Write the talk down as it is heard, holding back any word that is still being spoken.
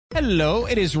Hello,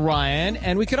 it is Ryan,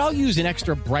 and we could all use an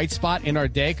extra bright spot in our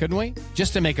day, couldn't we?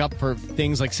 Just to make up for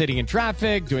things like sitting in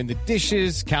traffic, doing the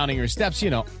dishes, counting your steps,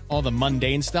 all the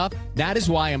mundane stuff. That is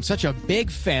why I'm such a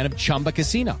big fan of Chumba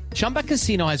Casino. Chumba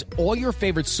Casino has all your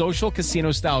favorite social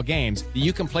casino-style games that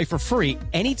you can play for free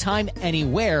anytime,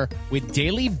 anywhere with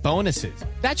daily bonuses.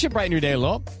 That should brighten your day a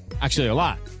little. Actually, a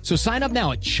lot. So sign up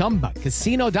now at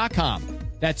ChumbaCasino.com.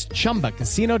 That's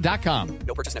ChumbaCasino.com.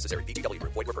 No purchase necessary. VGW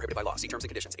Group. Void where prohibited by law. See terms and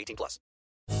conditions. 18+.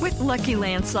 With Lucky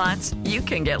Land Slots, you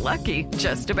can get lucky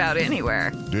just about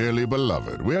anywhere. Dearly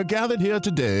beloved, we are gathered here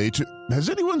today to... Has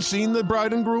anyone seen the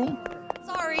bride and groom?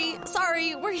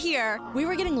 Sorry, we're here. We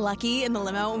were getting lucky in the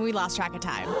limo and we lost track of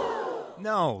time.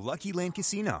 No, Lucky Land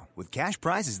Casino, with cash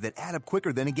prizes that add up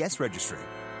quicker than a guest registry.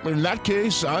 In that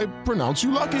case, I pronounce you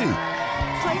lucky.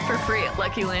 Play for free at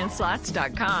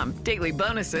LuckyLandSlots.com. Daily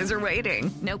bonuses are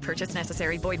waiting. No purchase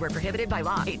necessary. Void where prohibited by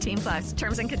law. 18+.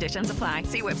 Terms and conditions apply.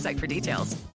 See website for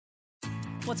details.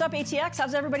 What's up, ATX?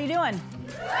 How's everybody doing?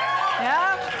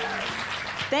 Yeah?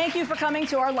 Thank you for coming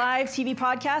to our live TV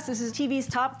podcast. This is TV's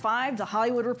Top 5, the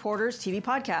Hollywood Reporters TV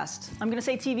podcast. I'm going to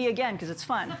say TV again because it's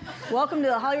fun. Welcome to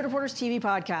the Hollywood Reporters TV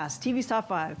podcast, TV's Top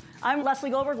 5. I'm Leslie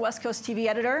Goldberg, West Coast TV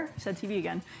editor. I said TV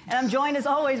again. And I'm joined, as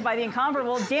always, by the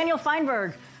incomparable Daniel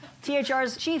Feinberg,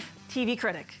 THR's chief TV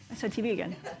critic. I said TV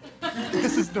again.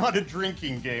 This is not a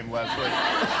drinking game, Leslie.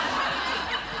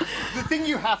 The thing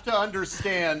you have to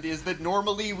understand is that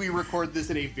normally we record this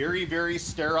in a very, very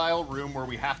sterile room where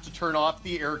we have to turn off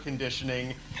the air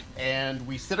conditioning and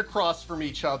we sit across from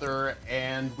each other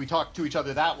and we talk to each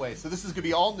other that way. So this is going to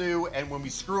be all new, and when we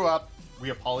screw up, we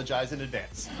apologize in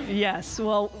advance. Yes,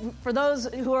 well, for those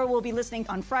who will be listening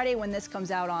on Friday when this comes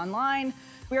out online,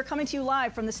 we are coming to you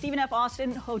live from the Stephen F.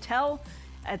 Austin Hotel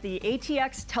at the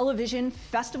ATX Television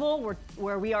Festival,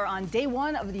 where we are on day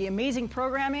one of the amazing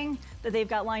programming that they've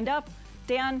got lined up.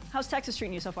 Dan, how's Texas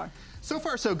treating you so far? So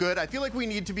far, so good. I feel like we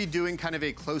need to be doing kind of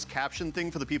a closed caption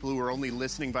thing for the people who are only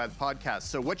listening by the podcast.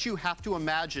 So what you have to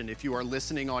imagine if you are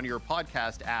listening on your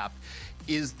podcast app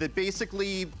is that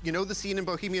basically, the scene in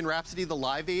Bohemian Rhapsody, the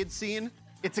Live Aid scene?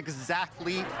 It's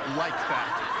exactly like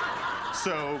that.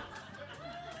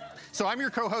 So I'm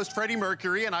your co-host, Freddie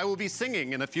Mercury, and I will be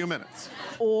singing in a few minutes.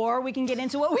 Or we can get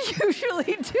into what we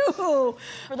usually do.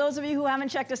 For those of you who haven't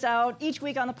checked us out, each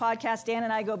week on the podcast, Dan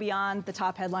and I go beyond the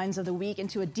top headlines of the week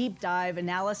into a deep dive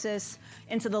analysis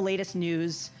into the latest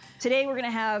news. Today, we're going to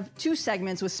have 2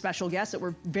 segments with special guests that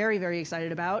we're very, very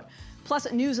excited about, plus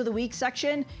a News of the Week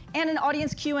section, and an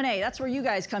audience Q&A. That's where you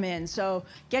guys come in. So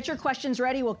get your questions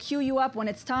ready. We'll queue you up when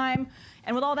it's time.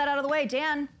 And with all that out of the way,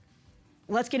 Dan,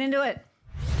 let's get into it.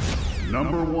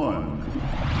 Number 1.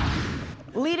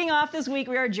 Leading off this week,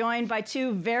 we are joined by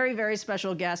 2 very, very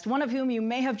special guests, one of whom you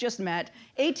may have just met,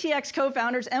 ATX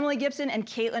co-founders Emily Gibson and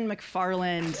Caitlin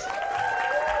McFarland.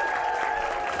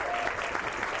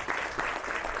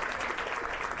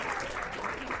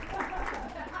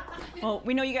 Well,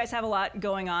 we know you guys have a lot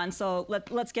going on, so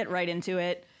let's get right into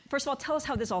it. First of all, tell us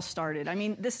how this all started. I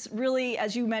mean, this really,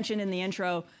 as you mentioned in the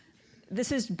intro,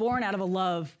 this is born out of a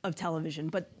love of television,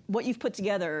 but what you've put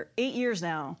together 8 years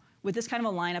now with this kind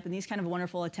of a lineup and these kind of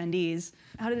wonderful attendees,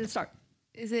 how did it start?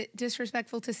 Is it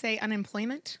disrespectful to say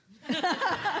unemployment?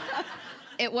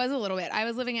 It was a little bit. I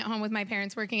was living at home with my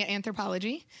parents working at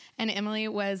Anthropology, and Emily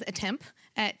was a temp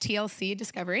at TLC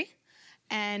Discovery,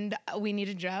 and we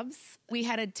needed jobs. We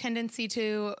had a tendency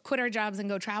to quit our jobs and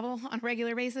go travel on a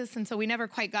regular basis, and so we never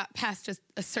quite got past just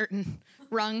a certain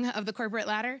rung of the corporate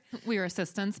ladder. We were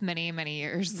assistants many, many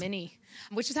years.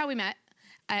 Which is how we met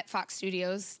at Fox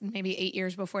Studios, maybe 8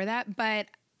 years before that. But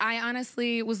I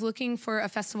honestly was looking for a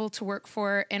festival to work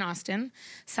for in Austin.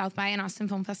 South by and Austin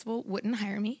Film Festival wouldn't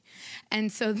hire me. And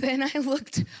so then I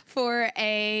looked for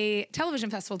a television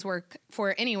festival to work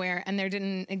for anywhere, and there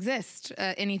didn't exist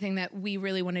anything that we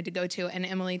really wanted to go to. And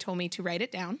Emily told me to write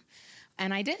it down,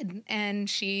 and I did. And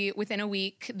she, within a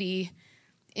week, the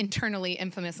internally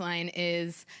infamous line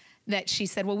is that she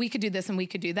said, well, we could do this and we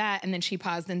could do that. And then she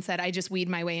paused and said, I just weed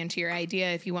my way into your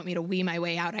idea. If you want me to wee my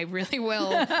way out, I really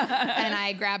will. And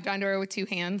I grabbed onto her with 2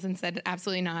 hands and said,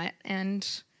 absolutely not. And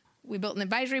we built an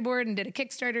advisory board and did a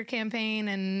Kickstarter campaign.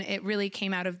 And it really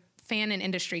came out of fan and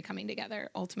industry coming together,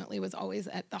 ultimately was always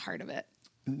at the heart of it.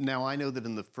 Now, I know that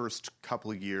in the first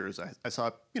couple of years, I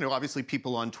saw, obviously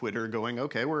people on Twitter going,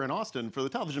 okay, we're in Austin for the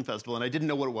television festival. And I didn't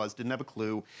know what it was, didn't have a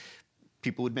clue.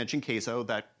 People would mention queso.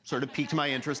 That sort of piqued my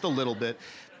interest a little bit.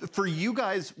 For you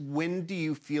guys, when do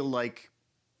you feel like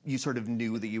you sort of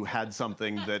knew that you had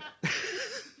something that...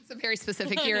 It's a very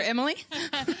specific year, Emily.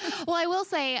 Well, I will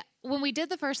say, when we did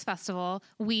the first festival,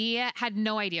 we had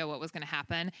no idea what was going to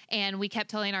happen. And we kept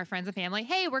telling our friends and family,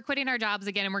 hey, we're quitting our jobs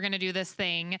again and we're going to do this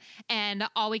thing. And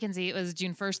all we can see was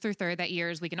June 1st through 3rd that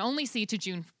year. We can only see to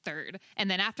June 3rd. And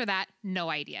then after that, no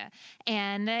idea.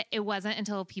 And it wasn't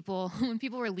until when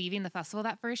people were leaving the festival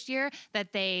that first year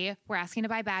that they were asking to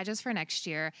buy badges for next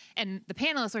year. And the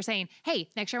panelists were saying, hey,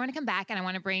 next year I want to come back and I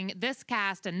want to bring this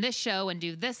cast and this show and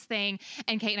do this thing.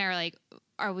 And Kate and I were like,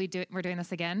 we're doing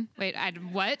this again? Wait,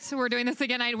 what? We're doing this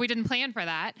again? We didn't plan for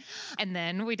that. And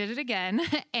then we did it again.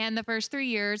 And the first 3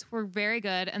 years were very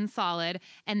good and solid.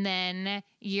 And then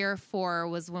year 4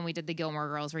 was when we did the Gilmore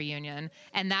Girls reunion.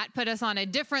 And that put us on a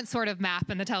different sort of map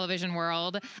in the television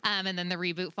world. And then the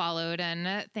reboot followed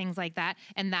and things like that.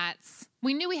 And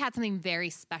we knew we had something very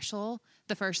special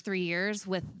the first 3 years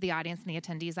with the audience and the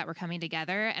attendees that were coming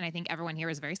together. And I think everyone here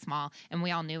was very small and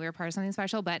we all knew we were part of something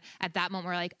special. But at that moment,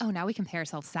 we're like, oh, now we can pay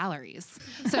ourselves salaries.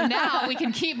 So now we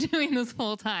can keep doing this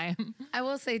full time. I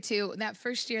will say too, that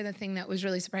first year, the thing that was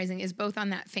really surprising is both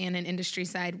on that fan and industry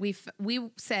side, we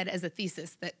said as a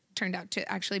thesis that turned out to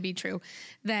actually be true,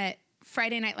 that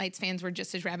Friday Night Lights fans were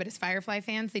just as rabid as Firefly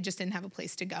fans. They just didn't have a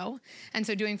place to go. And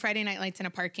so doing Friday Night Lights in a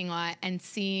parking lot and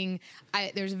seeing,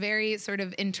 there's a very sort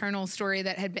of internal story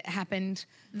that had happened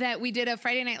that we did a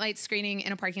Friday Night Lights screening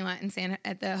in a parking lot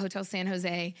at the Hotel San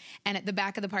Jose. And at the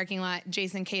back of the parking lot,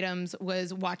 Jason Katims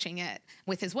was watching it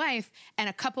with his wife. And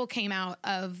a couple came out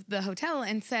of the hotel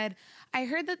and said, I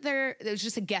heard that there was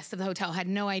just a guest of the hotel, had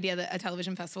no idea that a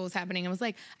television festival was happening, and was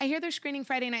like, I hear they're screening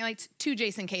Friday Night Lights to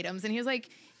Jason Katims. And he was like,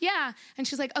 yeah. And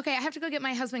she's like, okay, I have to go get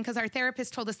my husband because our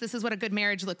therapist told us this is what a good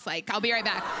marriage looks like. I'll be right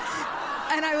back.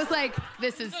 And I was like,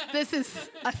 this is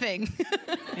a thing.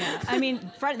 Yeah. I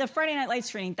mean, the Friday Night Lights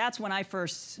screening, that's when it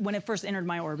first entered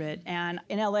my orbit. And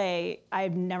in LA,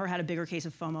 I've never had a bigger case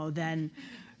of FOMO than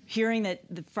hearing that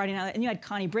the Friday Night, and you had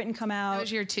Connie Britton come out. That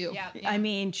was year 2. Yeah. I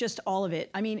mean, just all of it.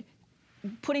 I mean,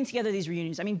 putting together these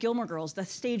reunions. I mean, Gilmore Girls, the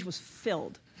stage was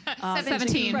filled.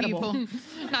 17 people.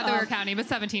 Not that we're counting, but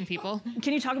 17 people.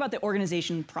 Can you talk about the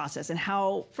organization process and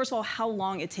first of all, how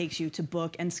long it takes you to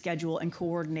book and schedule and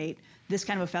coordinate this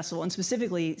kind of a festival, and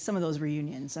specifically some of those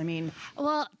reunions? I mean...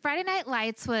 Well, Friday Night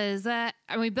Lights was...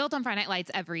 we built on Friday Night Lights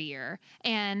every year,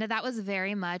 and that was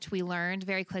very much... We learned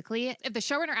very quickly. If the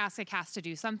showrunner asks a cast to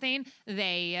do something,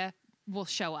 they... will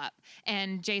show up.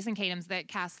 And Jason Katims, the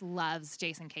cast loves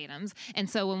Jason Katims. And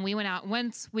so when we went out,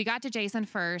 once we got to Jason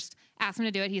first, asked him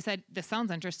to do it, he said, this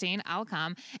sounds interesting, I'll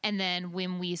come. And then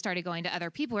when we started going to other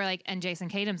people, we're like, and Jason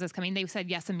Katims is coming, they said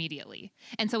yes immediately.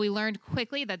 And so we learned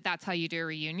quickly that that's how you do a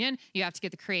reunion. You have to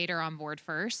get the creator on board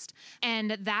first.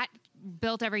 And that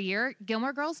built every year.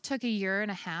 Gilmore Girls took 1.5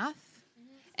 years.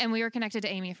 And we were connected to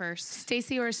Amy first.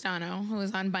 Stacey Oristano, who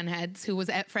was on Bunheads, who was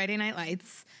at Friday Night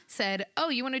Lights, said, oh,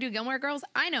 you want to do Gilmore Girls?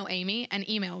 I know Amy, and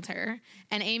emailed her.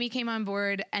 And Amy came on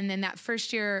board, and then that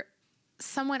first year,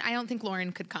 I don't think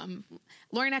Lauren could come.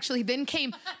 Lauren actually then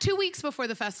came 2 weeks before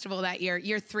the festival that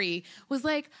year 3, was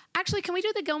like, actually, can we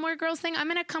do the Gilmore Girls thing? I'm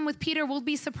going to come with Peter. We'll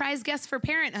be surprise guests for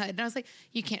Parenthood. And I was like,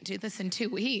 you can't do this in 2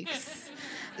 weeks.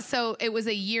 So it was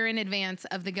a year in advance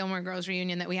of the Gilmore Girls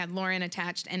reunion that we had Lauren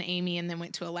attached and Amy, and then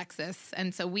went to Alexis.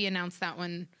 And so we announced that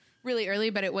one really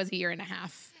early, but it was 1.5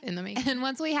 years in the making. And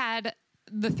once we had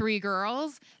the 3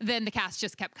 girls, then the cast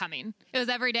just kept coming. It was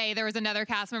every day there was another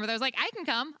cast member that was like, I can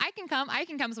come.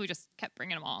 So we just kept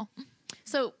bringing them all.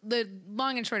 So the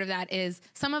long and short of that is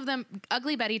some of them,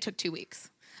 Ugly Betty took 2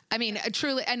 weeks. I mean,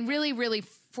 truly, and really, really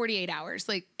 48 hours.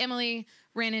 Like Emily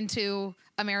ran into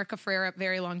America Ferrera,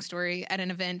 very long story, at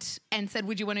an event and said,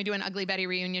 would you want to do an Ugly Betty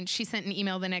reunion? She sent an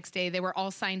email the next day. They were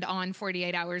all signed on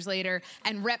 48 hours later,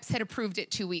 and reps had approved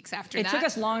it 2 weeks after that. It took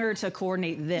us longer to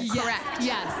coordinate this. Yes. Correct.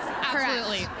 Yes,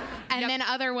 absolutely. Correct. And then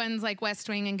other ones like West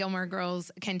Wing and Gilmore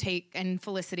Girls and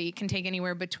Felicity can take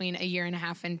anywhere between 1.5 years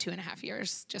and 2.5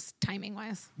 years, just timing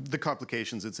wise. The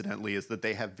complications, incidentally, is that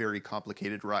they have very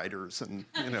complicated riders, and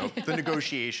the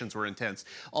negotiations were intense.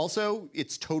 Also,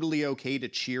 it's totally okay to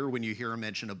cheer when you hear a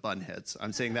mention of Bunheads.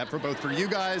 I'm saying that both for you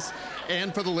guys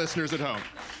and for the listeners at home.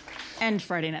 And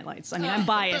Friday Night Lights. I mean, I'm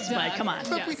biased, but come on.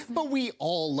 But we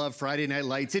all love Friday Night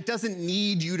Lights. It doesn't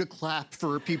need you to clap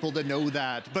for people to know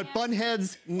that. But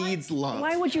Bunheads needs love.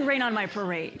 Why would you rain on my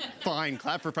parade? Fine,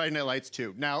 clap for Friday Night Lights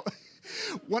too. Now,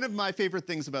 one of my favorite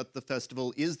things about the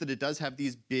festival is that it does have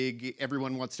these big,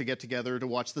 everyone wants to get together to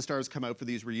watch the stars come out for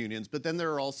these reunions. But then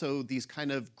there are also these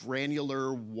kind of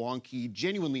granular, wonky,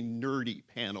 genuinely nerdy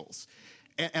panels.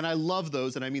 And I love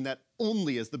those, and I mean that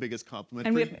only as the biggest compliment.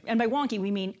 And by wonky,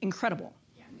 we mean incredible.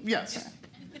 Yes.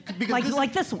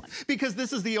 Like this one. Because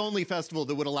this is the only festival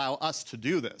that would allow us to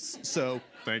do this. So,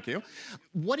 thank you.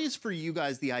 What is for you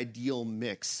guys the ideal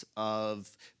mix of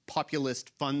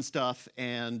populist fun stuff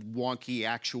and wonky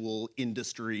actual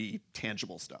industry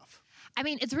tangible stuff? I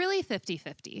mean, it's really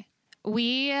 50-50.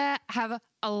 We have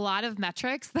a lot of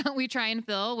metrics that we try and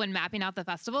fill when mapping out the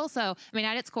festival. So, I mean,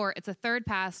 at its core, it's a third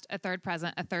past, a third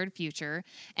present, a third future,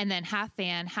 and then half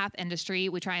fan, half industry.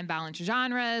 We try and balance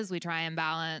genres. We try and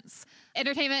balance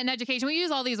entertainment and education. We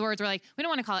use all these words. We're like, we don't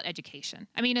want to call it education.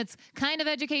 I mean, it's kind of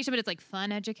education, but it's like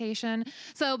fun education.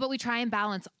 So, but we try and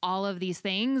balance all of these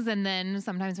things. And then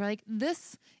sometimes we're like,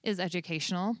 this is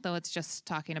educational, though it's just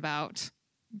talking about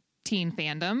teen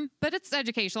fandom, but it's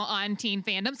educational on teen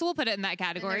fandom, so we'll put it in that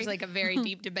category. And there's like a very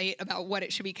deep debate about what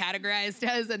it should be categorized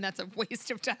as, and that's a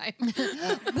waste of time. but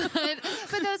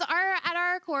those are, at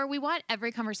our core, we want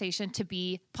every conversation to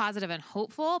be positive and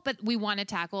hopeful, but we want to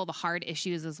tackle the hard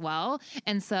issues as well.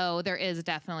 And so there is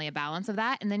definitely a balance of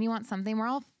that. And then you want something we're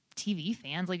all TV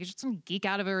fans, like you just geek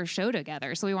out of a show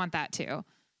together. So we want that too.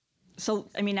 So,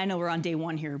 I mean, I know we're on day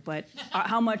 1 here, but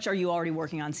how much are you already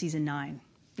working on season 9?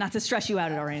 Not to stress you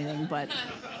out or anything, but...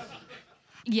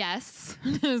 Yes,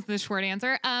 is the short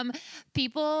answer.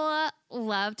 People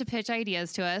love to pitch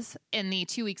ideas to us in the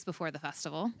 2 weeks before the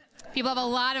festival. People have a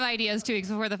lot of ideas 2 weeks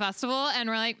before the festival, and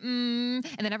we're like, And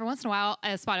then every once in a while,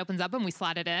 a spot opens up and we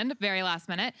slot it in, very last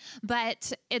minute.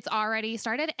 But it's already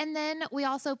started. And then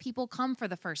people come for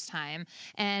the first time.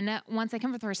 And once they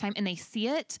come for the first time and they see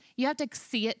it, you have to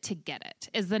see it to get it,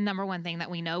 is the number one thing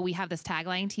that we know. We have this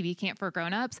tagline, TV Camp for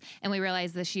Grownups, and we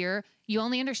realized this year, you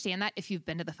only understand that if you've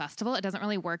been to the festival. It doesn't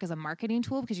really work as a marketing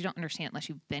tool because you don't understand it unless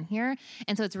you've been here.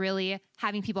 And so it's really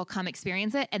having people come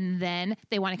experience it, and then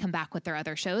they want to come back with their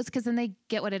other shows because then they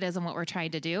get what it is and what we're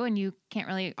trying to do, and you can't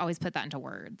really always put that into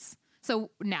words.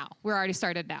 So now, we're already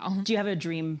started now. Do you have a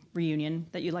dream reunion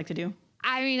that you'd like to do?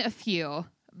 I mean, a few.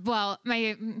 Well,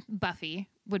 my Buffy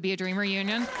would be a dream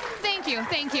reunion. Thank you.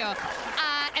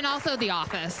 And also The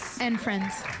Office. And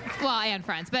Friends. Well, and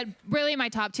Friends. But really my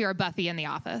top 2 are Buffy and The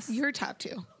Office. Your top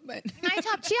 2. But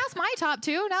she asked my top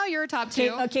 2. Now you're top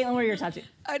 2. Caitlin, what are your top 2?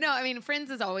 No, I mean,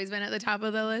 Friends has always been at the top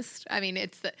of the list. I mean,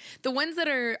 it's the ones that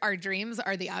are our dreams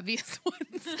are the obvious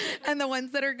ones and the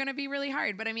ones that are going to be really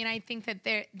hard. But I mean, I think that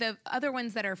the other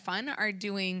ones that are fun are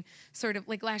doing sort of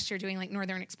like last year doing like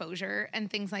Northern Exposure and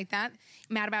things like that.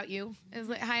 Mad About You is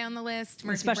high on the list.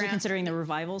 Murphy Especially Brown. Considering the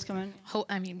revivals coming.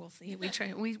 I mean, we'll see.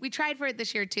 We tried for it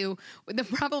this year too. The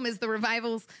problem is the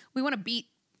revivals, we want to beat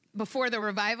before the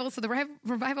revival, so the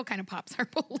revival kind of pops our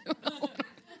balloon.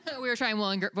 We were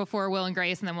trying before Will and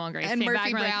Grace, and then Will and Grace and came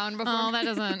Murphy back. Brown. Like, oh, that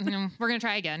doesn't. We're going to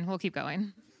try again. We'll keep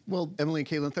going. Well, Emily and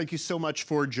Caitlin, thank you so much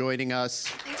for joining us.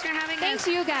 Thanks for having us. Thanks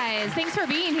to you guys. Thanks for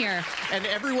being here. And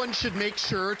everyone should make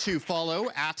sure to follow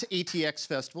at ATX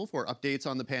Festival for updates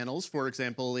on the panels. For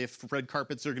example, if red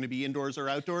carpets are going to be indoors or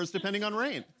outdoors, depending on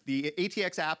rain. The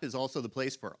ATX app is also the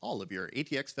place for all of your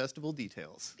ATX Festival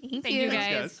details. Thank you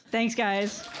guys. Thanks,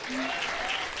 guys.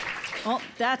 Well,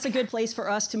 that's a good place for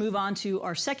us to move on to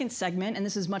our second segment, and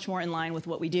this is much more in line with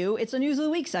what we do. It's a News of the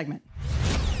Week segment.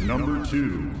 Number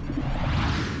 2.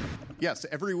 Yes,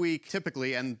 every week,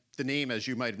 typically, and the name, as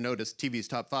you might have noticed, TV's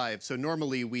Top 5. So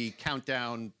normally we count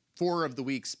down 4 of the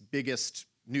week's biggest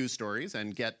news stories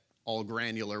and get all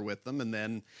granular with them, and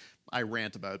then I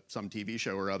rant about some TV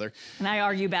show or other. And I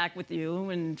argue back with you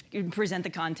and present the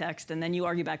context, and then you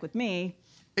argue back with me.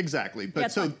 Exactly.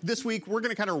 But so this week, we're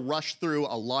going to kind of rush through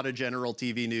a lot of general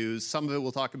TV news. Some of it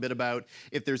we'll talk a bit about.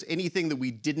 If there's anything that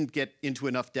we didn't get into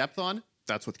enough depth on,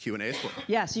 that's what Q&A is for.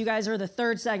 Yes, you guys are the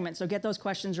third segment, so get those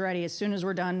questions ready as soon as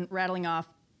we're done rattling off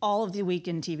all of the week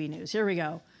in TV news. Here we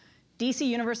go. DC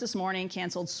Universe this morning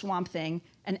canceled Swamp Thing,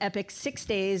 an epic 6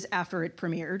 days after it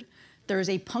premiered. There's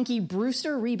a Punky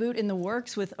Brewster reboot in the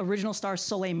works with original star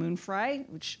Soleil Moon Frye,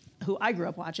 who I grew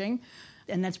up watching.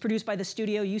 And that's produced by the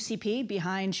studio UCP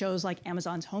behind shows like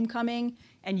Amazon's Homecoming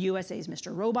and USA's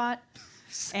Mr. Robot.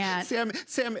 And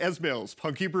Sam Esmail's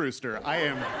Punky Brewster. I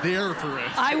am there for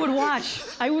it. I would watch.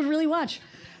 I would really watch.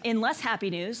 In less happy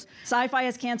news, Sci-Fi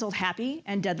has canceled Happy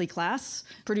and Deadly Class.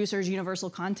 Producers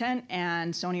Universal Content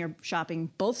and Sony are shopping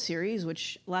both series,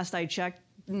 which last I checked,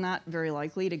 not very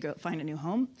likely to go find a new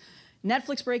home.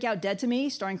 Netflix breakout Dead to Me,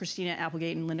 starring Christina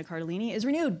Applegate and Linda Cardellini, is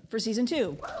renewed for season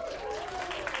 2.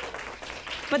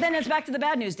 But then it's back to the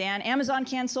bad news, Dan. Amazon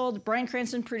canceled Bryan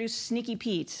Cranston produced Sneaky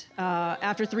Pete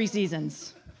after 3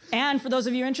 seasons. And for those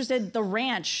of you interested, The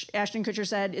Ranch, Ashton Kutcher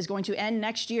said, is going to end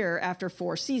next year after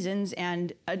 4 seasons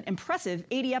and an impressive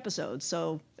 80 episodes.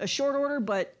 So a short order,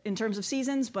 but in terms of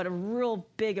seasons, but a real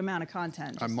big amount of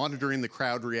content. I'm monitoring the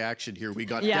crowd reaction here. We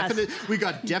got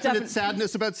definite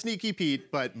sadness about Sneaky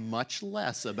Pete, but much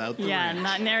less about The Ranch. Yeah,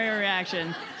 not nary a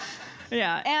reaction.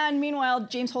 Yeah, and meanwhile,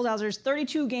 James Holzhauser's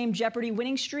 32-game Jeopardy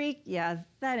winning streak, that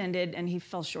ended, and he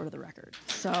fell short of the record.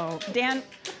 So, Dan,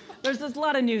 there's a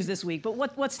lot of news this week, but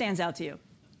what stands out to you?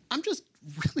 I'm just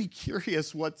really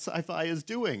curious what Sci-Fi is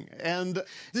doing. And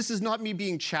this is not me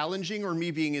being challenging or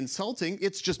me being insulting.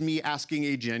 It's just me asking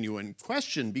a genuine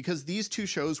question, because these two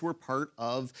shows were part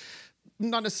of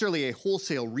not necessarily a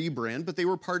wholesale rebrand, but they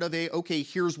were part of okay,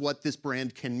 here's what this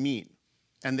brand can mean.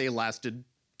 And they lasted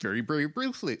very, very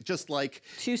briefly, just like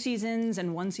 2 seasons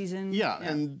and 1 season. Yeah,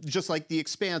 and just like The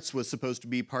Expanse was supposed to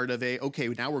be part of okay,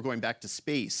 now we're going back to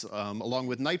space, along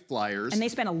with Night Flyers. And they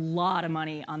spent a lot of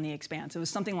money on The Expanse. It was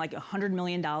something like $100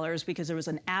 million because there was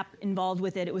an app involved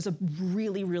with it. It was a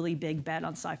really, really big bet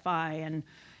on Sci-Fi.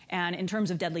 And in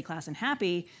terms of Deadly Class and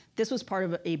Happy, this was part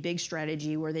of a big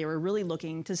strategy where they were really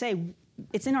looking to say,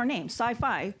 it's in our name,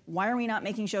 Sci-Fi. Why are we not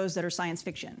making shows that are science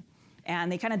fiction?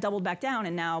 And they kind of doubled back down,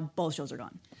 and now both shows are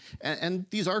gone. And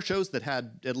these are shows that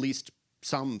had at least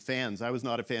some fans. I was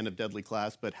not a fan of Deadly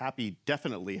Class, but Happy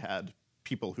definitely had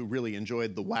people who really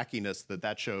enjoyed the wackiness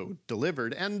that show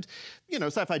delivered. And,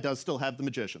 Sci-Fi does still have The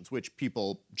Magicians, which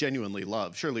people genuinely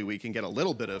love. Surely we can get a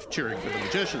little bit of cheering for The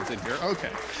Magicians in here. Okay.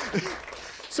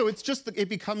 So it's just, it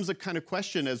becomes a kind of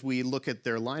question as we look at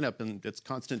their lineup and its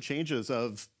constant changes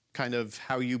of kind of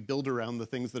how you build around the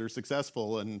things that are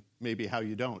successful and maybe how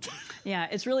you don't. Yeah,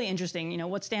 it's really interesting.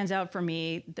 What stands out for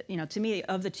me, to me,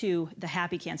 of the two, the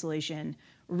Happy cancellation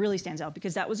really stands out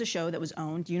because that was a show that was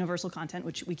owned, Universal Content,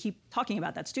 which we keep talking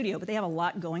about that studio, but they have a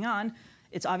lot going on.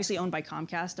 It's obviously owned by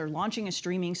Comcast. They're launching a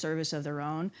streaming service of their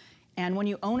own. And when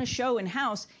you own a show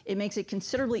in-house, it makes it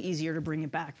considerably easier to bring it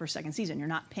back for a second season. You're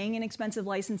not paying an expensive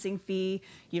licensing fee.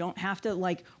 You don't have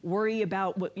to worry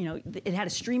about what, it had a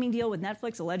streaming deal with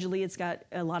Netflix. Allegedly, it's got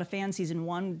a lot of fans. Season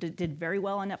 1 did very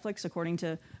well on Netflix, according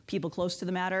to people close to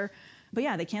the matter. But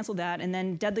yeah, they canceled that. And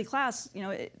then Deadly Class,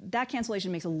 that cancellation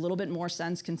makes a little bit more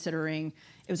sense considering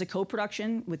it was a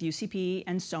co-production with UCP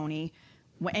and Sony.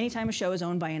 Anytime a show is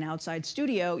owned by an outside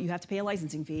studio, you have to pay a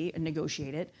licensing fee and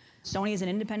negotiate it. Sony is an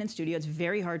independent studio. It's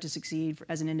very hard to succeed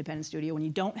as an independent studio when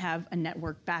you don't have a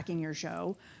network backing your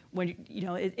show, when you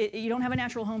don't have a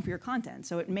natural home for your content.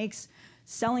 So it makes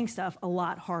selling stuff a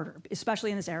lot harder,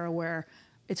 especially in this era where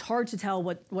it's hard to tell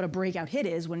what a breakout hit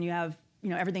is when you have,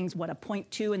 everything's a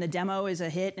 0.2 in the demo is a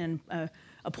hit and a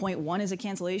 0.1 is a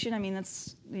cancellation. I mean,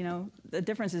 that's, the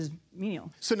difference is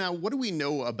menial. So now, what do we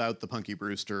know about the Punky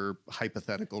Brewster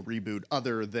hypothetical reboot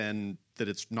other than that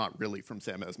it's not really from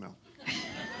Sam Esmail?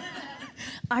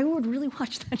 I would really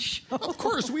watch that show. Of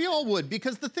course, we all would,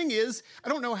 because the thing is, I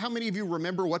don't know how many of you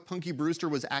remember what Punky Brewster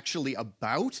was actually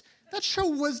about. That show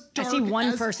was dark as hell. I see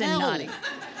one person nodding.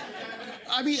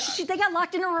 I mean, they got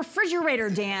locked in a refrigerator,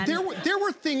 Dan. There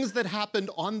were things that happened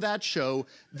on that show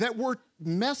that were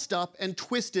messed up and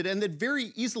twisted, and that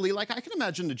very easily, I can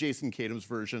imagine the Jason Katims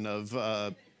version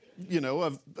of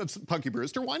Punky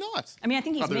Brewster. Why not? I mean, I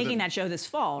think he's making that show this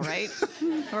fall, right?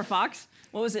 Or Fox?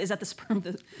 What was it? Is that the sperm?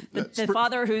 The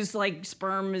father whose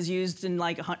sperm is used in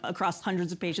across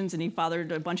hundreds of patients, and he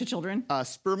fathered a bunch of children.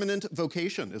 Spermanent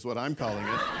vocation is what I'm calling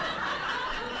it.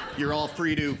 You're all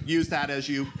free to use that as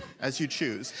you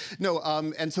choose. No,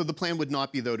 and so the plan would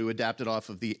not be, though, to adapt it off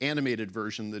of the animated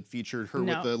version that featured her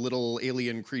with the little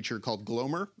alien creature called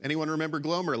Glomer. Anyone remember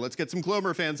Glomer? Let's get some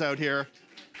Glomer fans out here.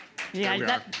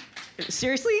 Yeah,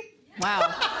 seriously?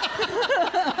 Wow.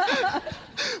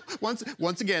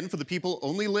 Once again, for the people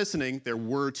only listening, there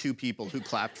were 2 people who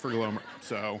clapped for Glomer.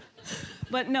 So.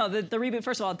 But no, the reboot,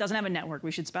 first of all, it doesn't have a network,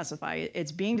 we should specify.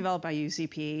 It's being developed by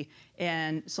UCP,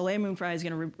 and Soleil Moonfry is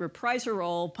going to reprise her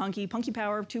role, Punky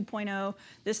Power 2.0.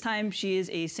 This time, she is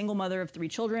a single mother of 3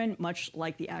 children, much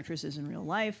like the actress is in real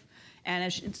life, and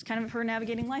it's kind of her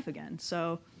navigating life again.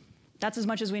 So that's as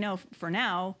much as we know for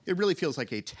now. It really feels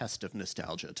like a test of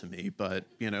nostalgia to me, but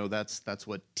that's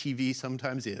what TV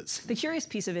sometimes is. The curious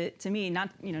piece of it to me,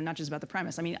 not just about the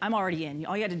premise. I mean, I'm already in.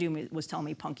 All you had to do was tell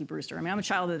me Punky Brewster. I mean, I'm a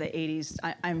child of the '80s.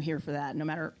 I'm here for that, no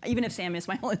matter, even if Sam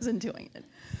Esmail isn't doing it.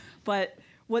 But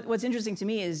what's interesting to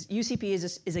me is UCP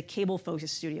is a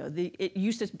cable-focused studio. It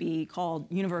used to be called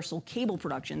Universal Cable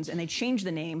Productions, and they changed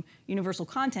the name Universal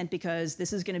Content because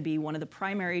this is going to be one of the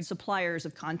primary suppliers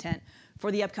of content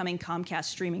for the upcoming Comcast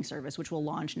streaming service, which will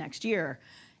launch next year.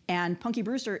 And Punky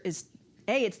Brewster is,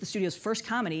 A, it's the studio's first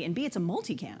comedy, and B, it's a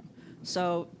multicam.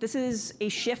 So this is a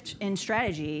shift in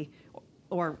strategy,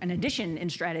 or an addition in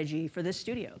strategy for this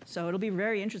studio. So it'll be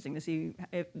very interesting to see,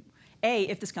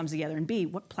 if this comes together, and B,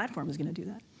 what platform is going to do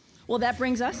that. Well, that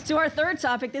brings us to our third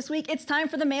topic this week. It's time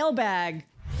for the mailbag.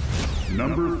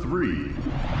 Number 3.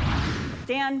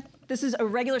 Dan, this is a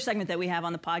regular segment that we have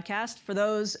on the podcast. For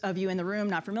those of you in the room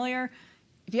not familiar,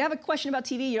 If you have a question about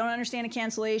TV, you don't understand a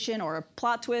cancellation or a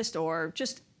plot twist, or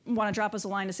just want to drop us a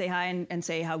line to say hi and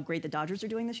say how great the Dodgers are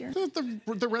doing this year.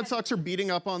 The Red Sox are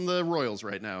beating up on the Royals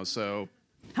right now, so...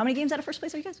 How many games out of first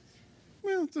place are you guys?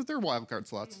 Well, they're wild card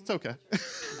slots. It's okay.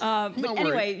 But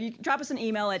anyway, you drop us an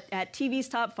email at TV's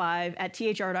Top 5 at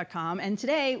thr.com. And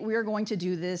today we're going to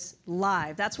do this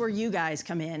live. That's where you guys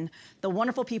come in, the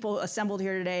wonderful people assembled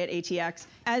here today at ATX.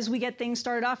 As we get things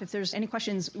started off, if there's any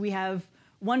questions, we have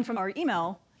one from our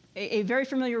email, a very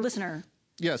familiar listener.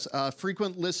 Yes,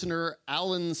 frequent listener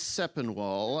Alan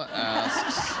Sepinwall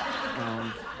asks...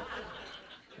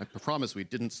 I promise we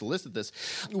didn't solicit this.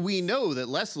 We know that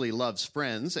Leslie loves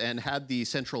Friends and had the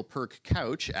Central Perk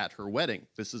couch at her wedding.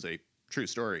 This is a true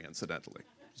story, incidentally.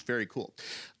 It's very cool.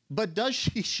 But does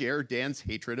she share Dan's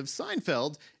hatred of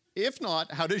Seinfeld? If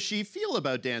not, how does she feel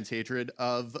about Dan's hatred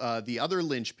of the other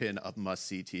linchpin of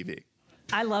must-see TV?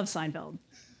 I love Seinfeld.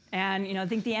 And, I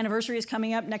think the anniversary is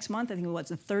coming up next month. I think it's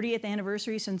the 30th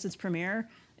anniversary since its premiere.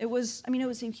 It was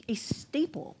a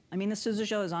staple. This was a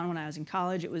show that was on when I was in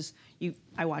college.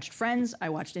 I watched Friends, I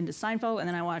watched Into Seinfeld, and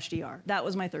then I watched ER. That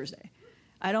was my Thursday.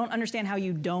 I don't understand how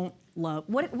you don't love.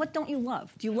 What don't you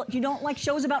love? You don't like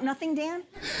shows about nothing, Dan?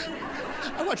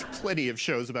 I watch plenty of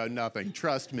shows about nothing.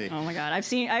 Trust me. Oh my God,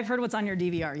 I've heard what's on your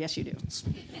DVR. Yes, you do. It's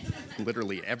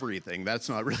literally everything. That's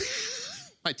not really.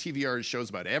 My TVR shows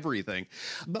about everything.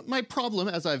 But my problem,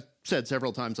 as I've said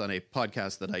several times on a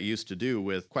podcast that I used to do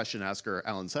with question asker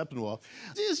Alan Sepinwall,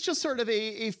 is just sort of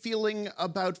a feeling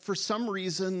about, for some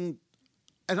reason,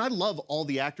 and I love all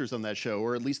the actors on that show,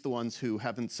 or at least the ones who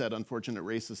haven't said unfortunate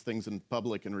racist things in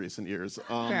public in recent years.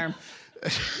 Fair.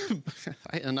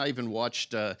 And I even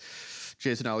watched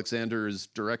Jason Alexander's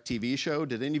DirecTV show.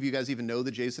 Did any of you guys even know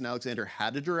that Jason Alexander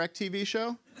had a DirecTV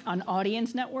show? On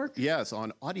Audience Network? Yes,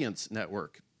 on Audience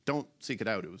Network. Don't seek it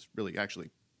out. It was really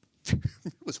it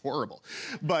was horrible.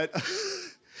 But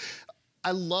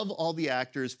I love all the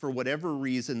actors. For whatever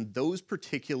reason, those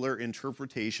particular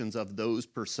interpretations of those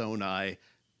personae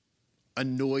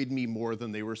annoyed me more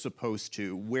than they were supposed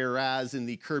to. Whereas in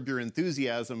the Curb Your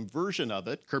Enthusiasm version of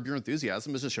it, Curb Your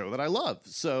Enthusiasm is a show that I love.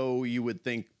 So you would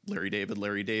think Larry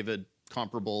David,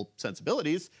 comparable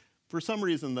sensibilities. For some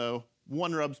reason, though,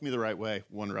 one rubs me the right way,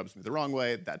 one rubs me the wrong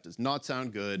way. That does not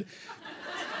sound good.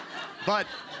 But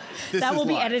that will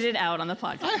be live. Edited out on the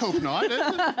podcast. I hope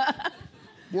not.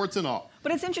 Warts and all.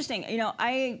 But it's interesting.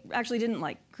 I actually didn't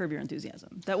like Curb Your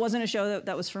Enthusiasm. That wasn't a show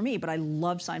that was for me, but I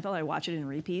love Seinfeld. I watch it in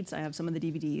repeats. I have some of the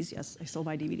DVDs. Yes, I still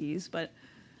buy DVDs. But,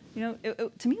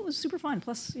 to me, it was super fun.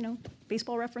 Plus,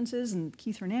 baseball references and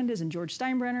Keith Hernandez and George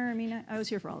Steinbrenner. I was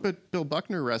here for all of it. But Bill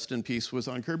Buckner, rest in peace, was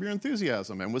on Curb Your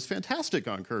Enthusiasm and was fantastic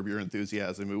on Curb Your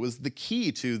Enthusiasm. It was the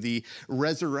key to the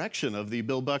resurrection of the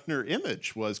Bill Buckner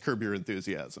image was Curb Your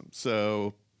Enthusiasm.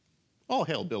 So... all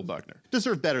hail Bill Buckner.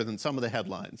 Deserved better than some of the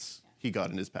headlines he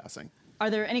got in his passing. Are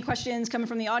there any questions coming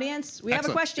from the audience? We have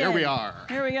a question. Here we are.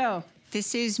 Here we go.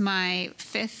 This is my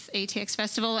 5th ATX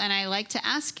festival, and I like to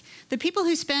ask the people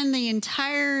who spend the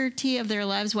entirety of their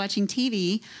lives watching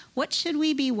TV, what should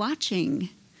we be watching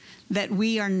that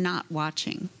we are not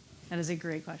watching? That is a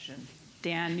great question.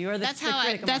 Dan, you're the That's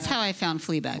how I found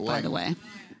Fleabag, by the way.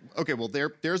 Okay, well,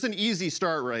 there's an easy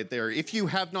start right there. If you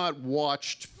have not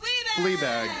watched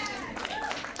Fleabag,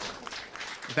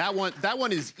 that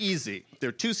one is easy. There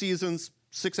are 2 seasons,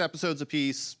 6 episodes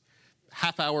apiece,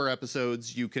 half-hour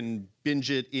episodes. You can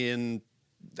binge it in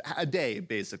a day,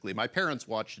 basically. My parents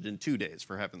watched it in 2 days,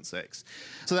 for heaven's sakes.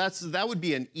 So that would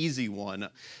be an easy one.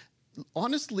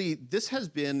 Honestly, this has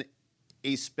been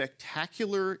a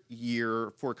spectacular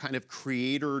year for kind of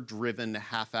creator-driven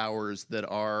half-hours that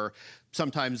are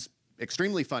sometimes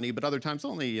extremely funny, but other times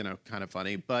only, kind of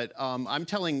funny. But I'm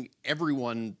telling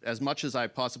everyone as much as I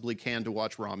possibly can to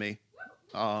watch Rami.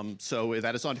 So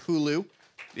that is on Hulu.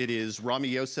 It is Rami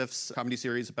Youssef's comedy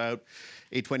series about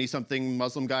a 20-something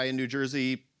Muslim guy in New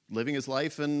Jersey living his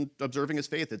life and observing his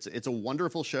faith. It's a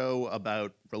wonderful show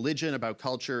about religion, about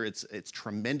culture. It's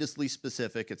tremendously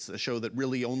specific. It's a show that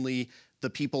really only the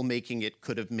people making it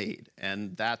could have made.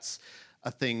 And that's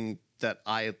a thing that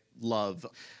I love.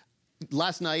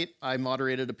 Last night, I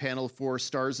moderated a panel for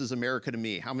Stars is America to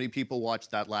Me. How many people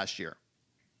watched that last year?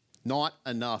 Not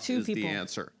enough is the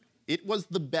answer. It was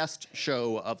the best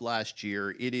show of last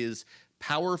year. It is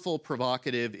powerful,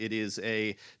 provocative. It is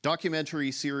a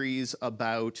documentary series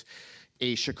about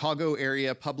a Chicago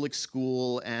area public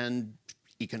school and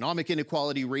economic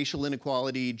inequality, racial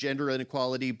inequality, gender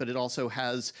inequality, but it also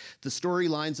has the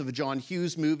storylines of a John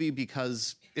Hughes movie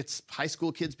because it's high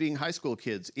school kids being high school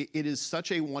kids. It is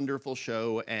such a wonderful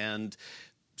show and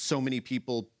so many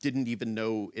people didn't even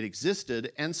know it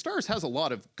existed. And Starz has a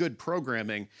lot of good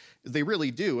programming. They really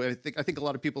do. I think a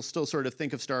lot of people still sort of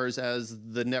think of Starz as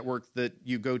the network that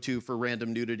you go to for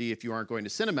random nudity if you aren't going to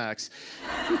Cinemax.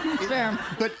 Fair.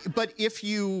 But if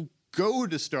you go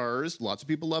to Starz, lots of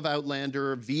people love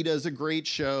Outlander, Vita is a great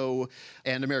show,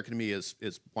 and American Me is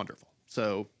wonderful.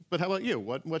 So, but how about you?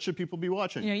 What should people be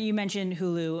watching? You know, you mentioned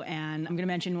Hulu, and I'm going to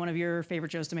mention one of your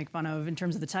favorite shows to make fun of in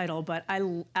terms of the title, but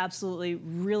I absolutely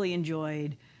really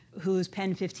enjoyed Hulu's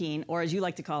Pen 15, or as you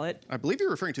like to call it. I believe you're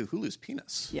referring to Hulu's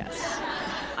Penis. Yes.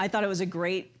 I thought it was a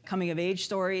great coming-of-age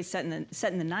story set in the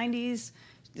 90s.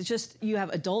 It's just, you have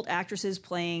adult actresses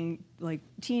playing like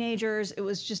teenagers. It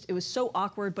was so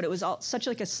awkward, but it was such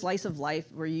like a slice of life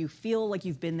where you feel like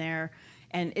you've been there,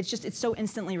 and it's so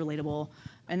instantly relatable.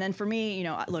 And then for me, you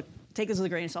know, look, take this with a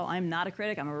grain of salt. I'm not a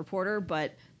critic, I'm a reporter,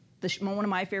 but one of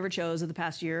my favorite shows of the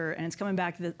past year, and it's coming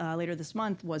back later this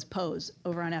month, was Pose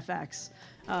over on FX.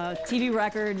 TV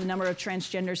record, the number of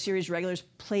transgender series regulars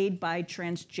played by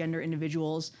transgender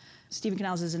individuals. Stephen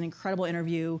Canales is an incredible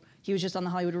interview. He was just on the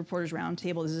Hollywood Reporters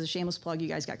Roundtable. This is a shameless plug. You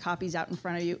guys got copies out in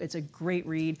front of you. It's a great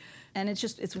read. And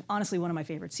it's honestly one of my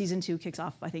favorites. Season 2 kicks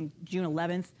off, I think, June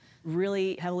 11th.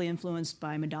 Really heavily influenced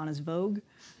by Madonna's Vogue.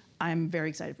 I'm very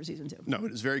excited for Season 2. No,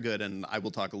 it is very good, and I will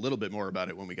talk a little bit more about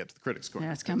it when we get to the Critics' Corner.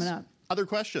 Yeah, it's coming up. Other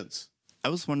questions? I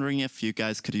was wondering if you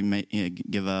guys could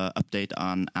give an update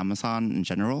on Amazon in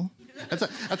general. That's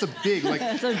a big, like...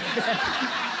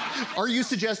 Are you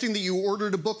suggesting that you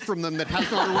ordered a book from them that has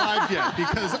not arrived yet?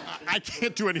 Because I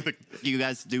can't do anything. Do you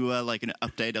guys do like an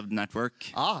update of the network?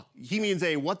 He means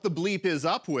a what the bleep is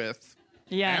up with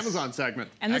Amazon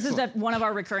segment. And this is one of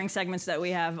our recurring segments that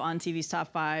we have on TV's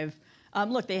Top 5.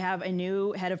 Look, they have a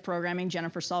new head of programming,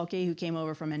 Jennifer Salke, who came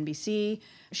over from NBC.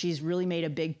 She's really made a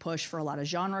big push for a lot of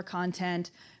genre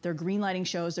content. They're greenlighting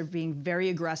shows. They're being very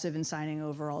aggressive in signing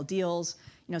overall deals.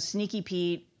 You know, Sneaky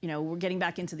Pete, you know, we're getting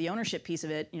back into the ownership piece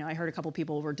of it. You know, I heard a couple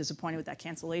people were disappointed with that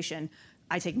cancellation.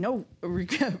 I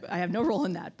have no role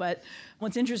in that. But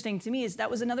what's interesting to me is that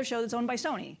was another show that's owned by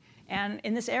Sony. And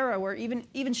in this era where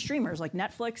even streamers like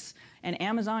Netflix and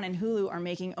Amazon and Hulu are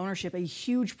making ownership a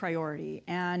huge priority.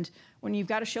 And when you've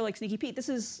got a show like Sneaky Pete, this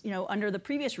is, you know, under the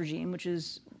previous regime, which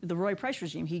is the Roy Price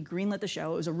regime. He greenlit the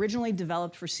show. It was originally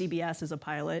developed for CBS as a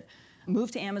pilot,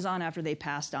 moved to Amazon after they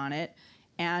passed on it.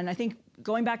 And I think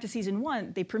going back to season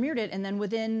 1, they premiered it, and then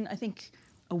within, I think,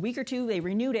 a week or two, they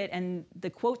renewed it, and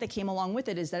the quote that came along with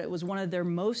it is that it was one of their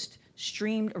most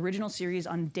streamed original series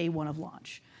on day 1 of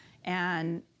launch.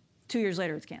 And 2 years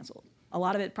later, it's canceled. A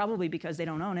lot of it probably because they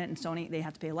don't own it, and Sony, they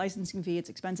have to pay a licensing fee, it's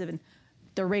expensive, and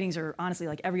their ratings are honestly,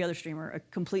 like every other streamer, a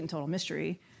complete and total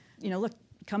mystery. You know, look,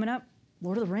 coming up,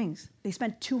 Lord of the Rings. They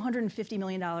spent $250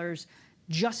 million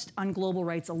just on global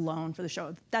rights alone for the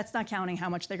show. That's not counting how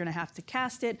much they're going to have to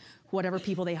cast it, whatever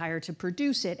people they hire to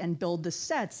produce it and build the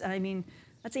sets. I mean,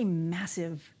 that's a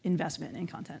massive investment in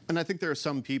content. And I think there are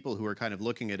some people who are kind of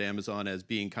looking at Amazon as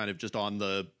being kind of just on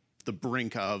the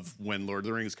brink of when Lord of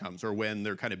the Rings comes or when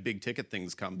their kind of big ticket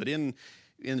things come. But in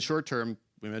short term,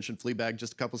 we mentioned Fleabag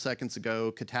just a couple seconds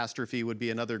ago. Catastrophe would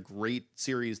be another great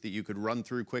series that you could run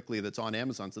through quickly that's on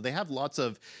Amazon. So they have lots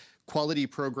of quality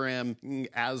programming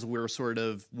as we're sort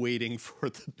of waiting for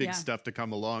the big stuff to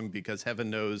come along, because heaven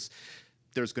knows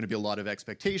there's going to be a lot of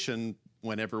expectation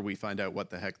whenever we find out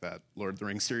what the heck that Lord of the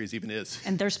Rings series even is.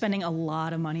 And they're spending a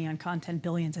lot of money on content,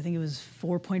 billions. I think it was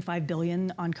 $4.5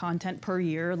 billion on content per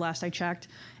year, last I checked.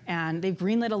 And they've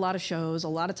greenlit a lot of shows, a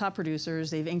lot of top producers.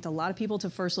 They've inked a lot of people to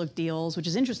first look deals, which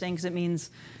is interesting because it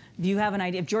means if you have an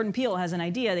idea, if Jordan Peele has an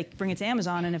idea, they bring it to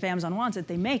Amazon, and if Amazon wants it,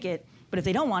 they make it. But if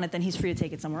they don't want it, then he's free to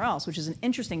take it somewhere else, which is an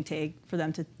interesting take for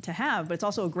them to have, but it's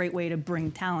also a great way to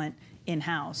bring talent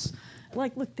in-house.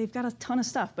 Like, look, they've got a ton of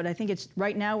stuff, but I think it's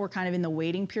right now we're kind of in the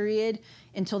waiting period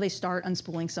until they start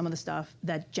unspooling some of the stuff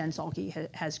that Jen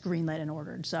Salke has greenlit and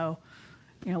ordered. So,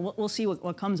 you know, we'll see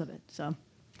what comes of it. So,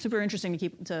 super interesting to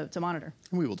keep to monitor.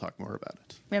 We will talk more about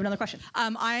it. We have another question.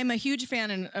 I'm a huge fan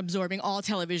in absorbing all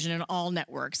television and all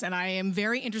networks, and I am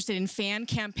very interested in fan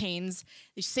campaigns.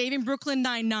 Saving Brooklyn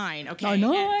Nine-Nine, okay?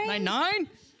 Nine-Nine?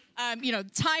 You know,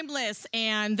 timeless,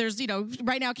 and there's, you know,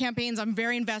 right now campaigns I'm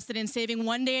very invested in, Saving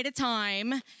One Day at a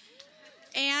Time,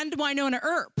 and Wynonna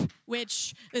Earp,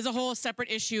 which is a whole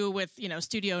separate issue with, you know,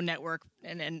 studio network,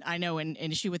 and I know an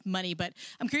issue with money, but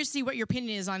I'm curious to see what your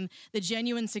opinion is on the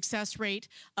genuine success rate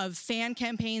of fan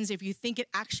campaigns, if you think it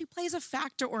actually plays a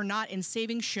factor or not in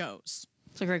saving shows.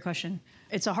 It's a great question.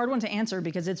 It's a hard one to answer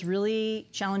because it's really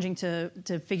challenging to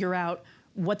figure out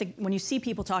when you see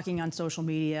people talking on social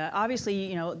media. Obviously,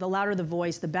 you know, the louder the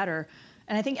voice, the better.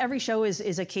 And I think every show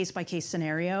is a case-by-case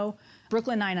scenario.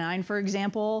 Brooklyn Nine-Nine, for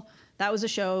example, That was a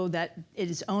show that it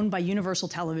is owned by Universal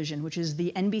Television, which is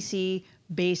the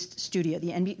NBC-based studio,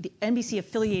 the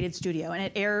NBC-affiliated studio, and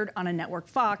it aired on a network,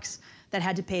 Fox, that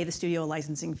had to pay the studio a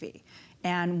licensing fee.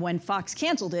 And when Fox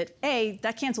canceled it,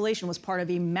 that cancellation was part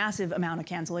of a massive amount of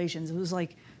cancellations. It was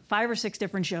like 5 or 6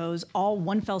 different shows, all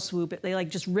one fell swoop. They like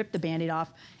just ripped the Band-Aid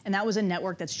off. And that was a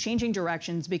network that's changing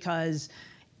directions because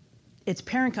its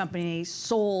parent company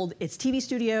sold its TV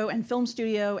studio and film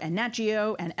studio and Nat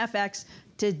Geo and FX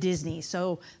to Disney.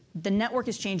 So the network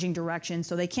is changing direction.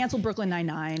 So they canceled Brooklyn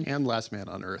Nine-Nine. And Last Man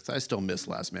on Earth. I still miss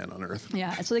Last Man on Earth.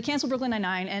 Yeah, so they canceled Brooklyn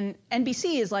Nine-Nine, and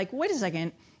NBC is like, wait a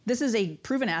second, this is a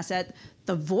proven asset.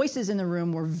 The voices in the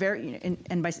room were very,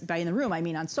 and by in the room, I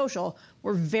mean on social,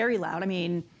 were very loud. I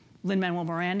mean, Lin-Manuel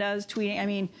Miranda's tweeting. I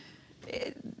mean,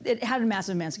 it had a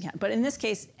massive account. But in this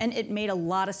case, and it made a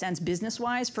lot of sense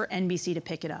business-wise for NBC to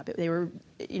pick it up. They were,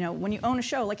 when you own a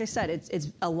show, like I said, it's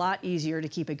a lot easier to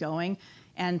keep it going.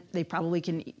 And they probably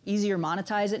can easier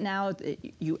monetize it now.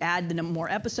 You add the more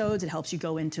episodes, it helps you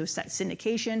go into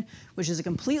syndication, which is a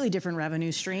completely different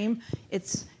revenue stream.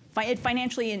 It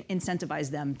financially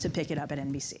incentivized them to pick it up at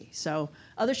NBC. So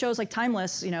other shows like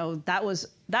Timeless, that was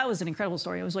an incredible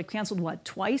story. It was like canceled,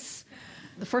 twice?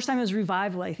 The first time it was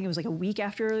revived, I think it was like a week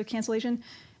after the cancellation.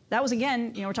 That was,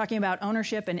 again, we're talking about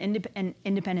ownership and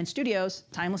independent studios.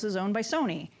 Timeless is owned by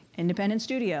Sony, independent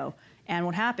studio. And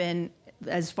what happened,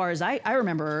 as far as I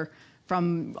remember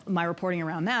from my reporting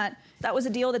around that was a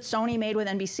deal that Sony made with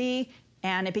NBC,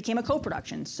 and it became a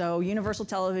co-production. So Universal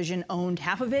Television owned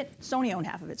half of it, Sony owned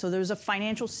half of it. So there was a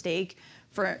financial stake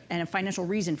and a financial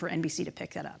reason for NBC to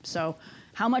pick that up. So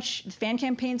how much fan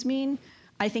campaigns mean?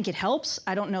 I think it helps.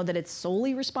 I don't know that it's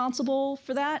solely responsible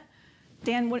for that.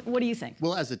 Dan, what do you think?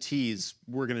 Well, as a tease,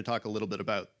 we're going to talk a little bit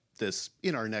about this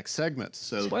in our next segment.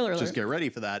 So spoiler alert. Just get ready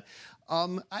for that. I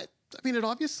mean, it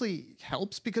obviously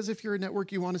helps because if you're a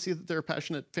network, you want to see that there are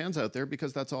passionate fans out there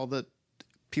because that's all that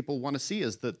people want to see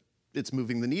is that it's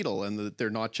moving the needle and that they're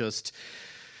not just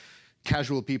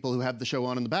casual people who have the show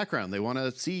on in the background. They want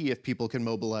to see if people can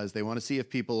mobilize. They want to see if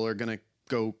people are going to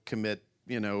go commit,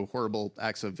 horrible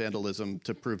acts of vandalism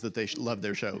to prove that they love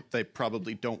their show. They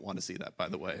probably don't want to see that, by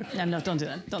the way. Yeah, no, don't do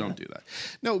that. Don't do that.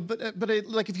 No, but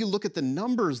if you look at the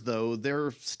numbers, though,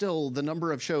 they're still, the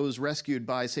number of shows rescued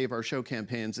by Save Our Show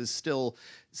campaigns is still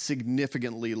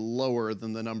significantly lower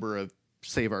than the number of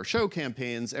Save Our Show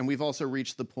campaigns. And we've also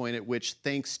reached the point at which,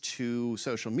 thanks to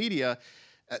social media,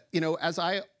 as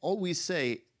I always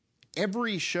say,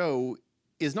 every show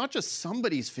is not just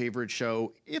somebody's favorite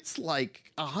show, it's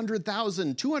like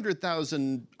 100,000,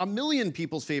 200,000, 1 million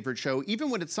people's favorite show, even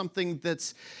when it's something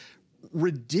that's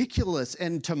ridiculous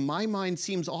and to my mind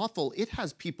seems awful, it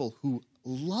has people who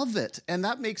love it. And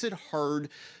that makes it hard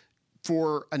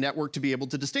for a network to be able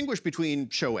to distinguish between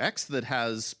show X that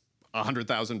has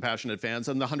 100,000 passionate fans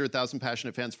and the 100,000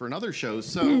 passionate fans for another show.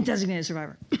 So Designated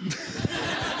Survivor.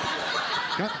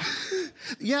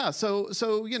 Yeah, so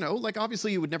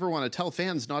obviously you would never want to tell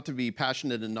fans not to be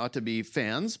passionate and not to be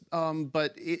fans,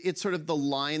 but it's sort of the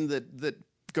line that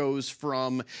goes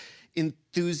from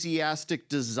enthusiastic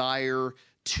desire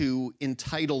to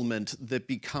entitlement that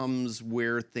becomes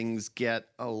where things get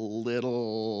a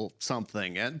little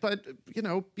something. But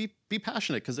be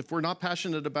passionate, because if we're not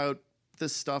passionate about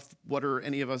this stuff, what are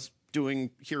any of us doing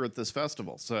here at this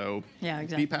festival? So yeah,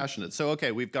 exactly. Be passionate. So,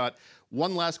 okay, we've got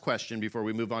one last question before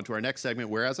we move on to our next segment,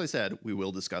 where, as I said, we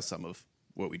will discuss some of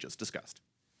what we just discussed.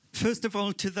 First of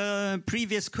all, to the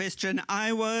previous question,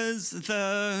 I was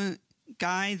the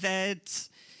guy that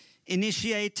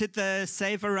initiated the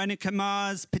Save Veronica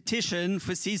Mars petition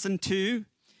for season 2.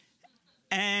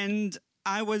 And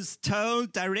I was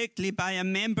told directly by a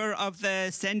member of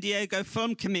the San Diego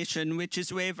Film Commission, which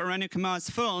is where Veronica Mars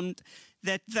filmed,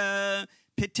 that the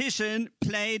petition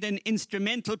played an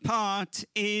instrumental part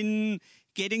in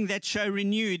getting that show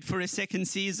renewed for a second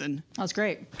season. That's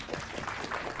great.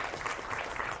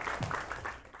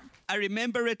 I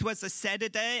remember it was a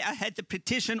Saturday. I had the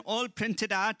petition all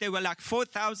printed out. There were like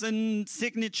 4,000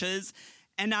 signatures,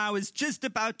 and I was just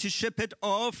about to ship it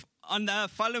off on the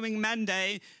following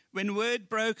Monday when word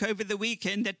broke over the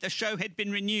weekend that the show had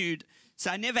been renewed. So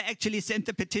I never actually sent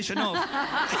the petition off.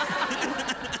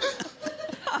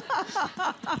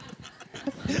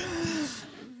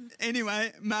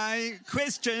 Anyway, my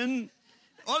question,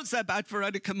 also about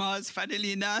Veronica Mars,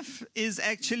 funnily enough, is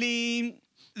actually,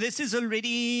 this is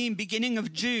already beginning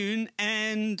of June,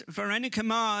 and Veronica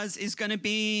Mars is going to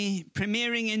be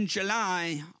premiering in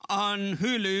July on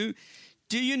Hulu.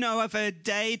 Do you know of a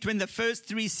date when the first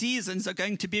 3 seasons are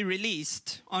going to be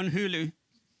released on Hulu?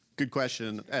 Good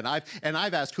question. And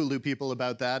I've asked Hulu people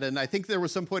about that, and I think there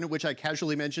was some point at which I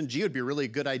casually mentioned, gee, it'd be a really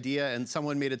good idea, and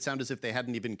someone made it sound as if they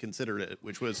hadn't even considered it,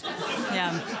 which was...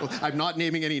 Yeah. Well, I'm not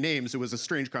naming any names. It was a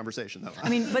strange conversation, though. I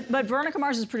mean, but Veronica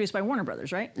Mars is produced by Warner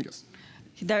Brothers, right? Yes.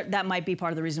 That might be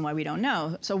part of the reason why we don't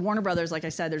know. So Warner Brothers, like I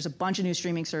said, there's a bunch of new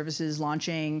streaming services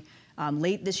launching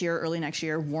late this year, early next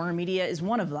year. Warner Media is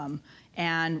one of them.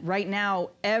 And right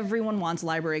now, everyone wants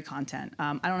library content.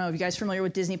 I don't know, are you guys familiar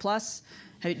with Disney Plus?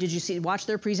 Did you watch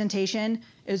their presentation?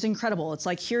 It was incredible. It's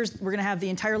like, we're gonna have the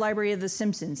entire library of The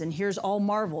Simpsons, and here's all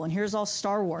Marvel, and here's all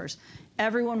Star Wars.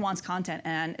 Everyone wants content,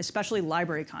 and especially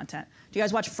library content. Do you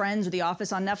guys watch Friends or The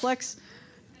Office on Netflix?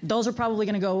 Those are probably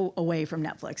gonna go away from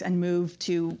Netflix and move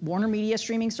to Warner Media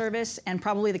streaming service and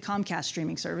probably the Comcast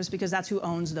streaming service, because that's who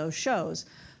owns those shows.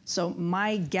 So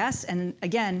my guess, and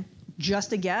again,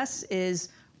 just a guess, is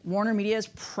Warner Media is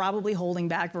probably holding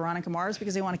back Veronica Mars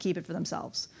because they want to keep it for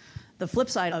themselves. The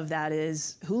flip side of that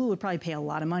is Hulu would probably pay a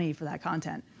lot of money for that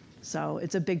content. So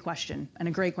it's a big question and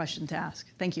a great question to ask.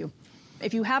 Thank you.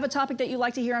 If you have a topic that you'd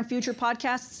like to hear on future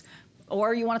podcasts,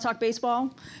 or you want to talk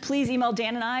baseball, please email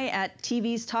Dan and I at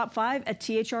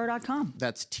tvstop5@thr.com.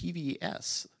 That's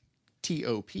TVS,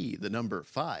 TOP, the number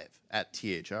 5 at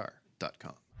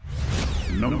THR.com.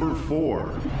 Number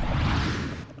 4.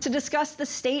 To discuss the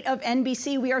state of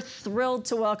NBC, we are thrilled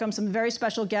to welcome some very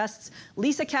special guests,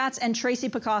 Lisa Katz and Tracy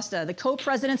Pacosta, the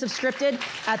co-presidents of Scripted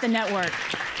at the network.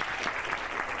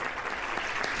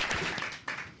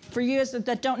 For you guys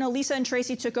that don't know, Lisa and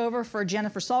Tracy took over for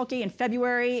Jennifer Salke in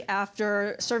February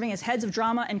after serving as heads of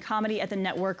drama and comedy at the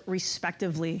network,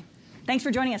 respectively. Thanks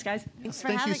for joining us, guys.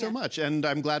 Thank you so much. And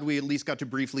I'm glad we at least got to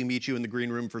briefly meet you in the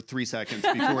green room for 3 seconds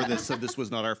before this, so this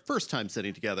was not our first time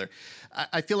sitting together.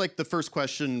 I feel like the first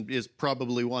question is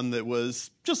probably one that was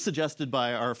just suggested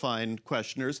by our fine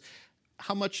questioners.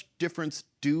 How much difference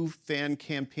do fan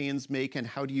campaigns make, and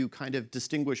how do you kind of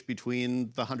distinguish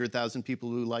between the 100,000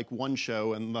 people who like one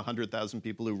show and the 100,000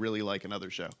 people who really like another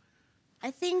show? I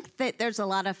think that there's a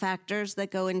lot of factors that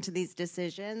go into these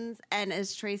decisions. And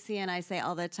as Tracy and I say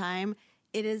all the time,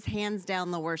 it is hands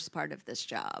down the worst part of this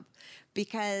job.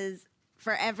 Because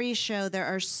for every show, there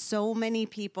are so many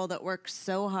people that work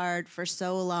so hard for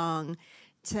so long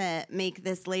to make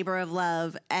this labor of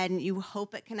love. And you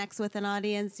hope it connects with an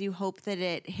audience. You hope that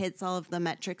it hits all of the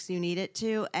metrics you need it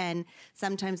to. And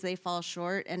sometimes they fall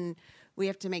short, and we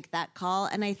have to make that call.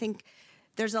 And I think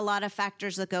there's a lot of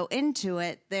factors that go into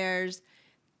it. There's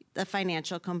the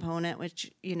financial component,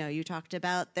 which, you talked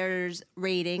about. There's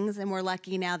ratings, and we're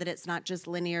lucky now that it's not just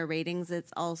linear ratings,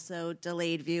 it's also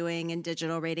delayed viewing and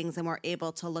digital ratings, and we're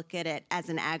able to look at it as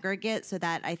an aggregate, so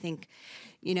that I think,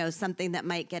 something that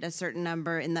might get a certain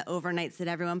number in the overnights that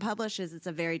everyone publishes, it's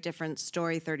a very different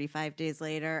story 35 days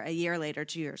later, a year later,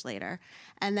 2 years later.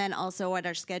 And then also what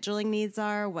our scheduling needs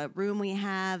are, what room we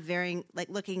have,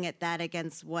 looking at that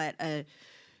against what a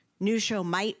new show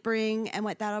might bring and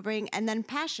what that'll bring. And then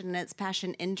passion, and it's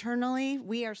passion internally.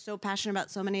 We are so passionate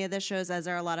about so many of the shows, as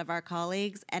are a lot of our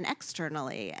colleagues, and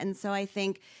externally. And so I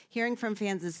think hearing from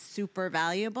fans is super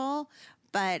valuable,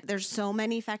 but there's so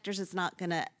many factors.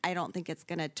 I don't think it's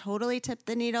gonna totally tip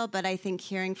the needle, but I think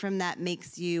hearing from that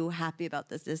makes you happy about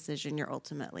this decision you're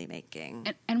ultimately making.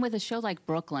 And with a show like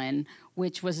Brooklyn,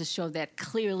 which was a show that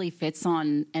clearly fits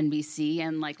on NBC,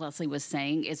 and like Leslie was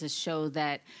saying, is a show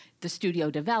that the studio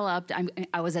developed.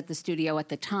 I was at the studio at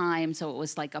the time, so it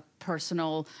was like a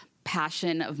personal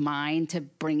passion of mine to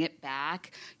bring it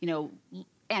back,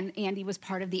 And Andy was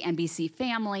part of the NBC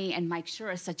family, and Mike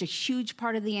Schur is such a huge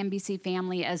part of the NBC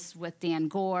family, as with Dan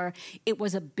Gore. It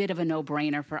was a bit of a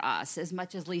no-brainer for us, as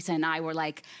much as Lisa and I were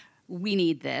like, we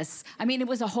need this. I mean, it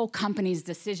was a whole company's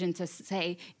decision to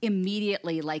say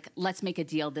immediately, like, let's make a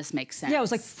deal, this makes sense. Yeah, it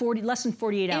was like less than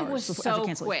 48 hours. It was so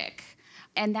quick.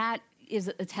 And that is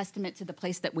a testament to the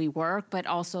place that we work, but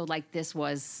also, like, this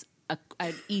was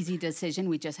an easy decision.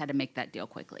 We just had to make that deal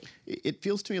quickly. It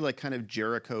feels to me like kind of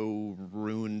Jericho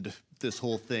ruined this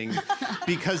whole thing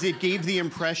because it gave the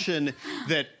impression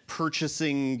that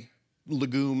purchasing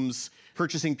legumes,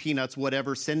 purchasing peanuts,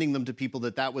 whatever, sending them to people,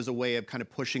 that was a way of kind of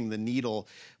pushing the needle.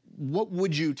 What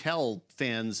would you tell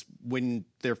fans when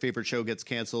their favorite show gets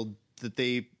canceled that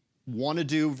they want to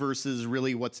do versus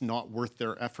really what's not worth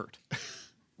their effort?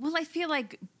 Well, I feel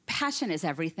like passion is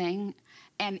everything.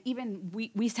 And even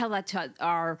we tell that to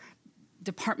our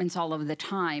departments all over the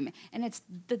time. And it's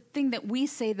the thing that we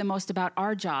say the most about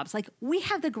our jobs. Like, we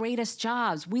have the greatest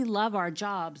jobs. We love our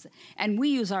jobs. And we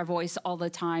use our voice all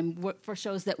the time for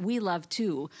shows that we love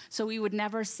too. So we would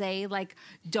never say, like,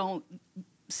 don't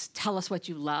tell us what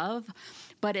you love.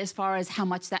 But as far as how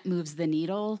much that moves the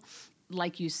needle,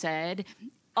 like you said,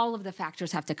 all of the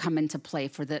factors have to come into play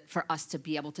for us to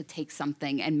be able to take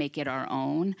something and make it our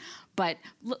own. But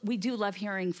we do love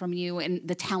hearing from you, and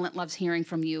the talent loves hearing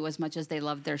from you as much as they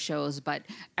love their shows. But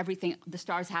the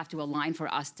stars have to align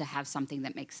for us to have something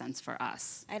that makes sense for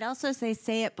us. I'd also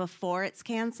say it before it's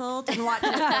canceled and watch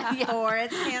it before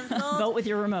it's canceled. Vote with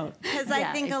your remote. Because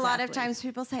I think a lot of times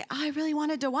people say, "Oh, I really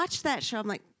wanted to watch that show." I'm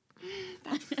like,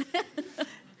 that's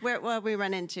what we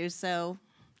run into. So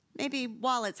maybe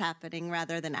while it's happening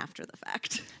rather than after the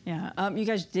fact. Yeah, you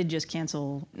guys did just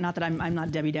cancel. Not that I'm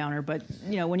not Debbie Downer, but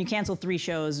when you cancel 3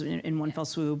 shows in one fell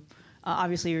swoop,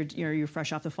 obviously you're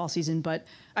fresh off the fall season. But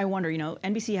I wonder,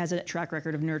 NBC has a track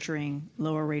record of nurturing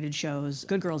lower rated shows.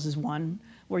 Good Girls is one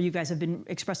where you guys have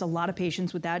expressed a lot of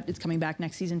patience with that. It's coming back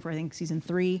next season for I think season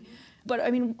 3. But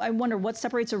I mean, I wonder what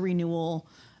separates a renewal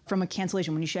from a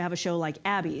cancellation when you should have a show like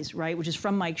Abby's, right, which is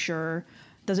from Mike Schur.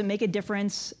 Does it make a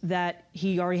difference that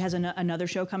he already has another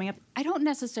show coming up? I don't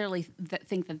necessarily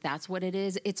think that that's what it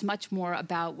is. It's much more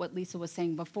about what Lisa was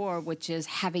saying before, which is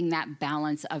having that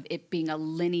balance of it being a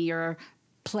linear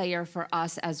player for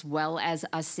us, as well as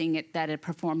us seeing that it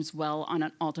performs well on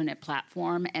an alternate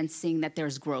platform and seeing that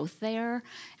there's growth there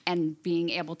and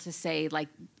being able to say, like,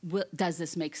 does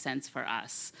this make sense for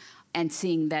us? And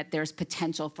seeing that there's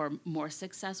potential for more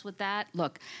success with that.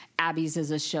 Look, Abby's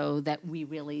is a show that we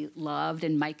really loved,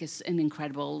 and Mike is an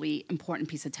incredibly important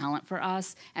piece of talent for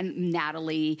us. And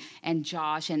Natalie and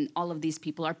Josh and all of these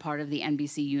people are part of the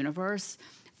NBC universe.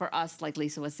 For us, like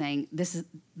Lisa was saying,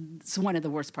 it's one of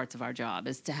the worst parts of our job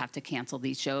is to have to cancel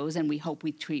these shows, and we hope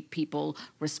we treat people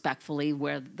respectfully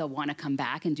where they'll want to come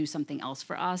back and do something else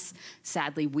for us.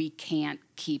 Sadly, we can't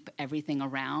keep everything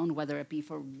around, whether it be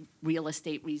for real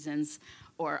estate reasons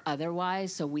or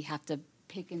otherwise, so we have to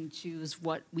pick and choose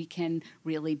what we can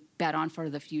really bet on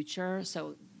for the future.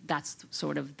 So that's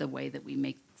sort of the way that we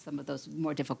make some of those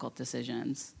more difficult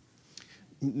decisions.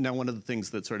 Now, one of the things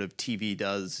that sort of TV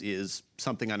does is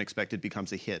something unexpected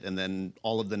becomes a hit, and then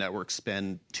all of the networks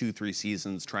spend 2-3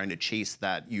 seasons trying to chase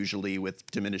that, usually with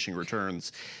diminishing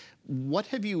returns. What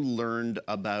have you learned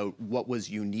about what was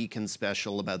unique and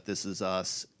special about This Is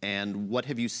Us, and what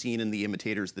have you seen in the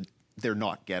imitators that they're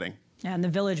not getting? Yeah, and The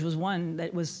Village was one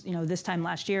that was, this time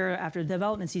last year after the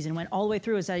development season went all the way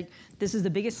through. It's like, this is the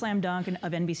biggest slam dunk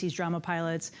of NBC's drama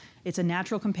pilots. It's a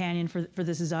natural companion for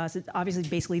This Is Us. It obviously,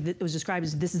 basically, it was described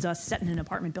as This Is Us set in an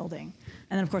apartment building.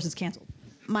 And then, of course, it's canceled.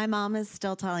 My mom is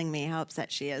still telling me how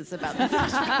upset she is about The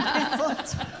Village being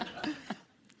canceled.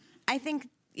 I think,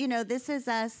 This Is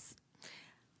Us,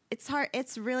 it's hard.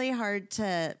 It's really hard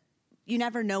to... You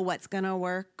never know what's going to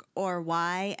work or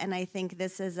why. And I think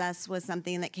This Is Us was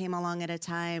something that came along at a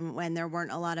time when there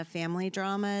weren't a lot of family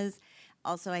dramas.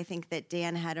 Also, I think that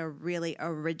Dan had a really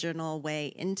original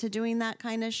way into doing that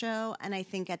kind of show. And I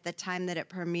think at the time that it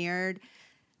premiered,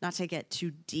 not to get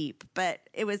too deep, but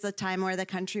it was a time where the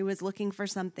country was looking for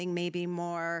something maybe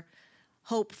more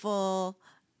hopeful,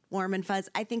 warm and fuzz.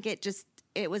 I think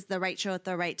it was the right show at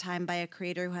the right time by a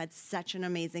creator who had such an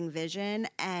amazing vision.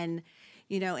 And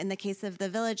in the case of The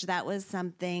Village, that was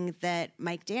something that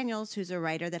Mike Daniels, who's a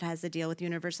writer that has a deal with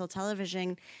Universal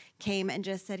Television, came and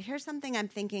just said, here's something I'm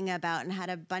thinking about, and had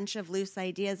a bunch of loose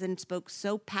ideas and spoke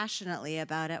so passionately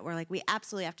about it. We're like, we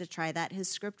absolutely have to try that. His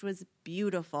script was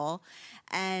beautiful,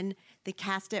 and they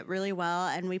cast it really well,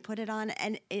 and we put it on,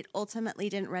 and it ultimately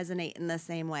didn't resonate in the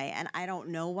same way. And I don't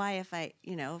know why. If I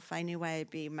knew why,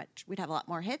 we'd have a lot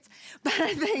more hits. But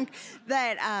I think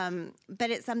that,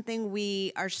 but it's something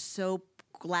we are so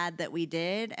glad that we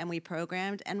did and we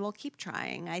programmed, and we'll keep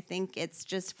trying. I think it's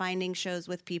just finding shows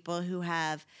with people who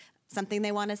have something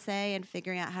they want to say and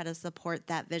figuring out how to support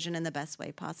that vision in the best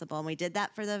way possible. And we did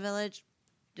that for The Village.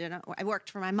 I worked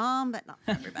for my mom, but not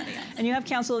for everybody else. And you have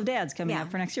Council of Dads coming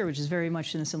up for next year, which is very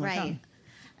much in a similar tone.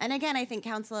 And again, I think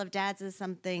Council of Dads is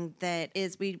something that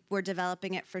we were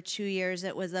developing it for 2 years.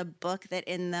 It was a book that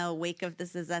in the wake of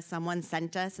This Is Us, someone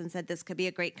sent us and said this could be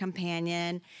a great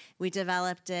companion. We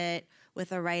developed it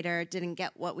with a writer, didn't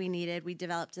get what we needed. We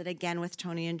developed it again with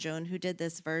Tony and Joan, who did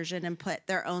this version and put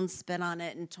their own spin on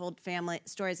it and told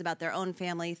stories about their own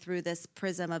family through this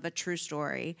prism of a true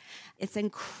story. It's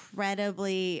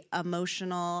incredibly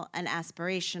emotional and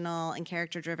aspirational and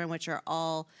character-driven, which are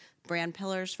all brand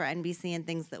pillars for NBC and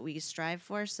things that we strive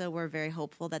for. So we're very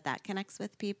hopeful that that connects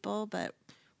with people, but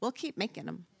we'll keep making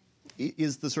them.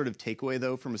 Is the sort of takeaway,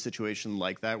 though, from a situation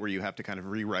like that where you have to kind of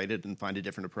rewrite it and find a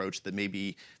different approach, that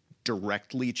maybe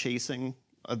directly chasing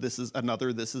This Is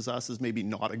Us is maybe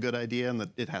not a good idea, and that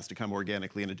it has to come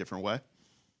organically in a different way?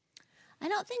 I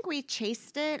don't think we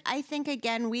chased it. I think,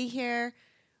 again, we hear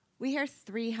we hear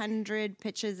 300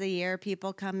 pitches a year.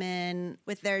 People come in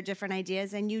with their different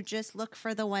ideas, and you just look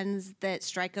for the ones that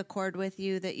strike a chord with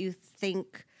you, that you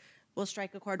think will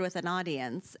strike a chord with an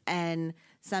audience. And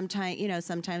sometimes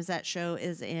that show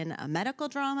is in a medical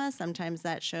drama, sometimes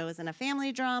that show is in a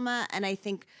family drama. And I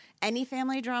think any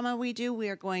family drama we do, we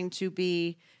are going to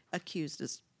be accused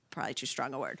is probably too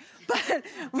strong a word, but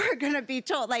we're going to be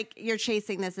told, like, you're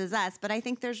chasing This Is Us. But I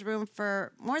think there's room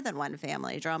for more than one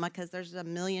family drama because there's a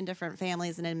million different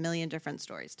families and a million different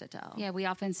stories to tell. Yeah, we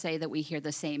often say that we hear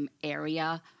the same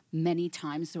area many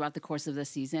times throughout the course of the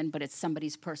season, but it's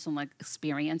somebody's personal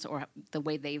experience or the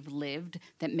way they've lived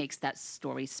that makes that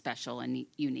story special and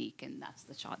unique, and that's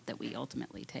the shot that we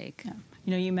ultimately take. Yeah.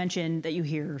 You know, you mentioned that you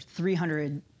hear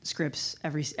 300 scripts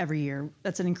every year.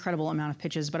 That's an incredible amount of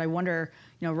pitches, but I wonder,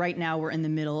 you know, right now we're in the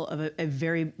middle of a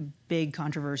very big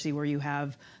controversy where you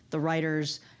have the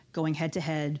writers going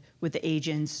head-to-head with the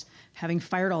agents. Having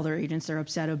fired all their agents, they're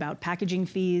upset about packaging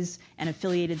fees and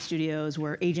affiliated studios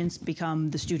where agents become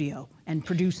the studio and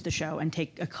produce the show and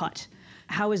take a cut.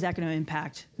 How is that going to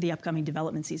impact the upcoming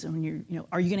development season? When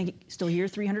are you going to still hear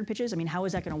 300 pitches? I mean, how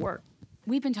is that going to work?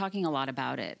 We've been talking a lot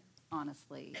about it,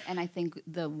 honestly. And I think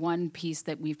the one piece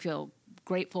that we feel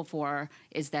grateful for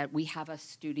is that we have a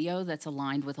studio that's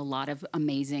aligned with a lot of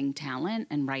amazing talent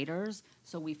and writers.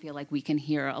 So we feel like we can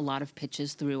hear a lot of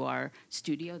pitches through our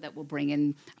studio that will bring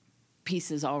in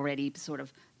pieces already sort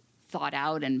of thought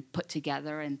out and put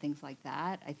together and things like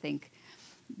that. I think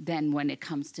then when it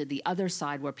comes to the other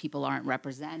side where people aren't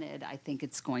represented, I think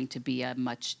it's going to be a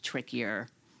much trickier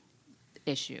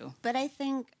issue. But I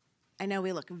know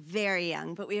we look very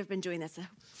young, but we have been doing this a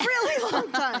really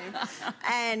long time.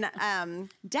 And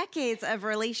decades of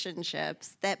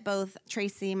relationships that both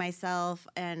Tracy, myself,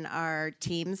 and our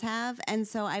teams have. And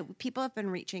so people have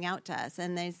been reaching out to us,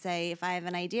 and they say, if I have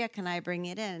an idea, can I bring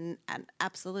it in? And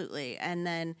absolutely. And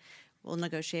then we'll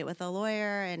negotiate with a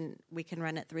lawyer, and we can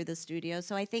run it through the studio.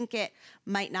 So I think it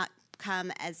might not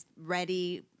come as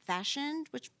ready fashioned,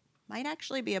 which might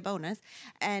actually be a bonus,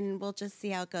 and we'll just see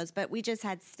how it goes. But we just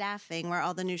had staffing where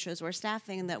all the new shows were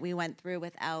staffing that we went through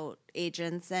without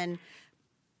agents, and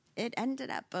it ended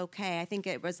up okay. I think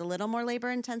it was a little more labor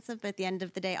intensive, but at the end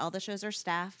of the day, all the shows are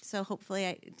staffed. So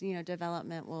hopefully,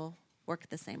 development will work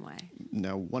the same way.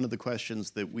 Now, one of the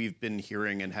questions that we've been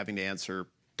hearing and having to answer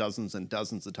dozens and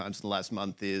dozens of times in the last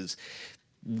month is,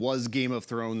 was Game of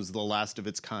Thrones the last of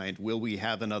its kind? Will we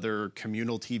have another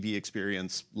communal TV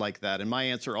experience like that? And my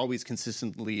answer always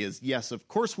consistently is yes, of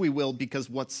course we will, because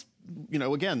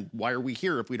again, why are we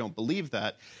here if we don't believe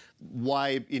that?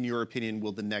 Why, in your opinion,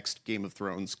 will the next Game of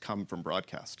Thrones come from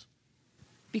broadcast?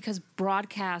 Because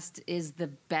broadcast is the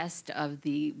best of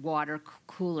the water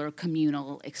cooler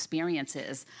communal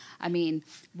experiences. I mean,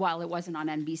 while it wasn't on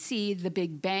NBC, The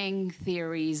Big Bang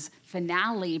Theory's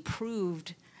finale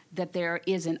proved that there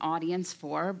is an audience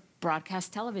for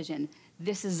broadcast television.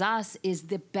 This Is Us is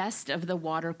the best of the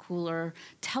water cooler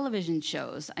television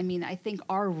shows. I mean, I think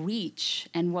our reach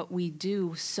and what we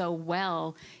do so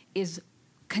well is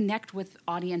connect with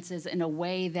audiences in a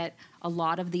way that a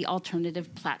lot of the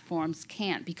alternative platforms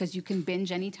can't, because you can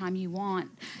binge anytime you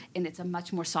want, and it's a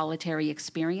much more solitary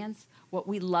experience. What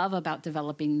we love about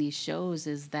developing these shows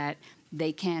is that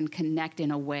they can connect in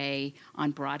a way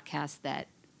on broadcast that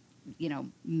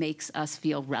makes us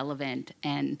feel relevant,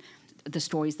 and the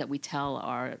stories that we tell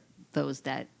are those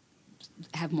that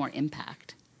have more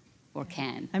impact or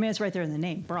can. I mean, it's right there in the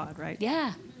name, broad, right?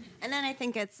 Yeah. And then I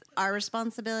think it's our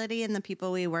responsibility and the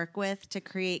people we work with to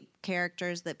create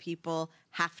characters that people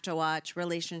have to watch,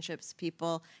 relationships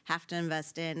people have to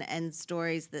invest in, and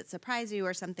stories that surprise you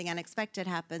or something unexpected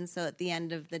happens. So at the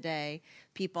end of the day,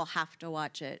 people have to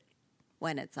watch it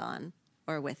when it's on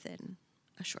or within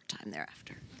a short time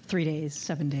thereafter. 3 days,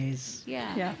 7 days.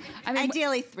 Yeah. I mean,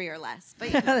 ideally 3 or less.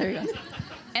 But there you go.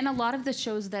 And a lot of the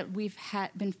shows that we've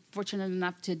been fortunate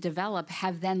enough to develop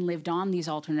have then lived on these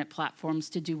alternate platforms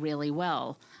to do really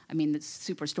well. I mean, the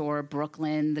Superstore,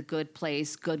 Brooklyn, The Good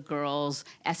Place, Good Girls,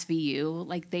 SVU,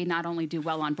 like they not only do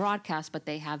well on broadcast, but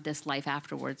they have this life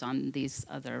afterwards on these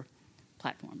other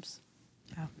platforms.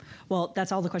 Yeah. Well,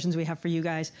 that's all the questions we have for you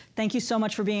guys. Thank you so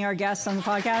much for being our guests on the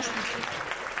podcast.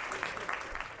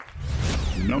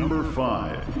 Number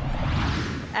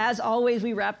 5. As always,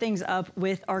 we wrap things up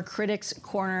with our Critics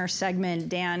Corner segment.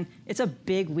 Dan, it's a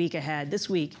big week ahead. This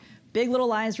week, Big Little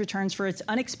Lies returns for its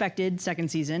unexpected second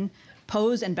season.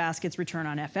 Pose and Baskets return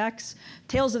on FX.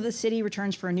 Tales of the City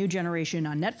returns for a new generation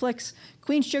on Netflix.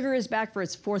 Queen Sugar is back for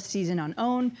its 4th season on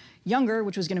OWN. Younger,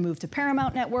 which was going to move to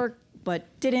Paramount Network, but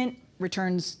didn't,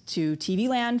 returns to TV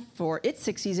Land for its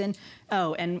 6th season.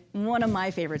 Oh, and one of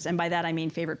my favorites, and by that I mean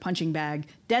favorite punching bag,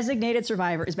 Designated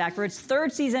Survivor is back for its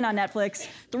 3rd season on Netflix.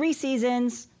 3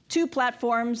 seasons, 2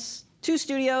 platforms, 2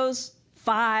 studios,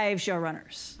 5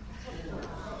 showrunners.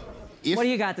 What do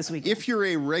you got this week? If you're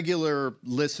a regular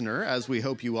listener, as we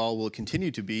hope you all will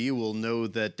continue to be, you will know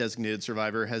that Designated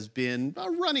Survivor has been a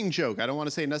running joke. I don't want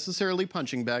to say necessarily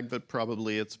punching bag, but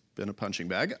probably it's been a punching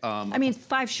bag. I mean,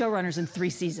 5 showrunners in 3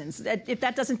 seasons. If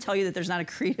that doesn't tell you that there's not a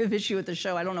creative issue with the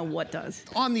show, I don't know what does.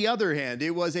 On the other hand,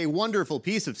 it was a wonderful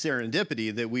piece of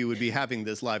serendipity that we would be having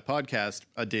this live podcast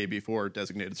a day before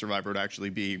Designated Survivor would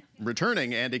actually be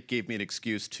returning, and it gave me an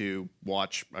excuse to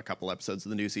watch a couple episodes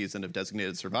of the new season of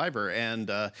Designated Survivor,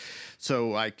 and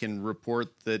so I can report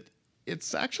that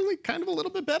it's actually kind of a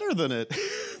little bit better than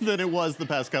it was the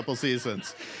past couple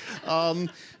seasons.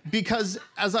 Because,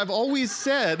 as I've always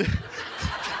said...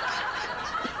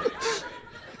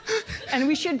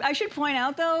 And I should point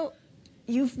out, though,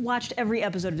 you've watched every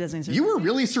episode of Designated Survivor.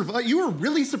 You were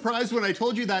really surprised when I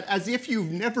told you that, as if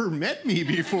you've never met me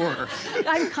before.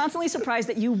 I'm constantly surprised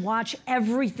that you watch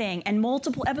everything and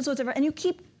multiple episodes of it, and you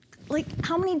keep... Like,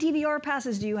 how many DVR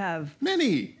passes do you have?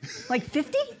 Many. Like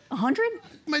 50? 100?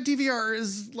 My DVR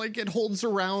is, like, it holds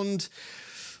around...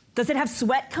 Does it have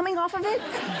sweat coming off of it?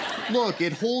 Look,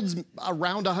 it holds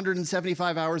around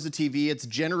 175 hours of TV. It's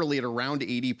generally at around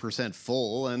 80%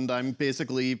 full, and I'm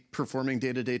basically performing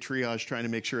day-to-day triage trying to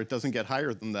make sure it doesn't get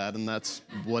higher than that, and that's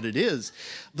what it is.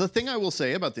 The thing I will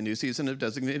say about the new season of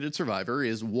Designated Survivor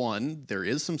is, 1, there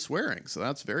is some swearing, so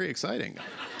that's very exciting.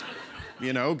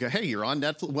 You know, hey, you're on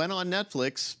Netflix. When on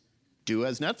Netflix, do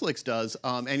as Netflix does.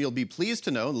 And you'll be pleased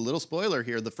to know, the little spoiler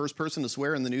here, the first person to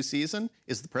swear in the new season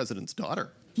is the president's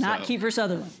daughter. Not Kiefer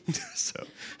Sutherland. So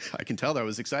I can tell that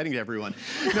was exciting to everyone.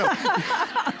 No,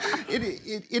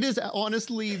 it is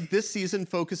honestly, this season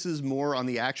focuses more on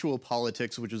the actual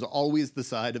politics, which is always the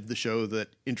side of the show that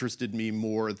interested me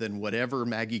more than whatever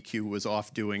Maggie Q was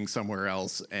off doing somewhere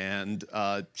else. And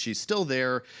she's still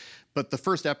there. But the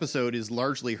first episode is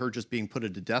largely her just being put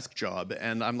at a desk job.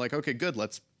 And I'm like, okay, good,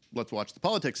 let's watch the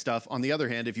politics stuff. On the other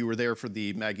hand, if you were there for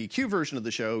the Maggie Q version of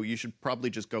the show, you should probably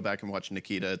just go back and watch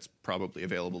Nikita. It's probably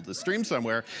available to stream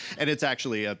somewhere. And it's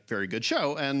actually a very good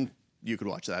show. And you could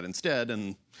watch that instead.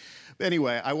 And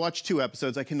anyway, I watched 2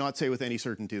 episodes. I cannot say with any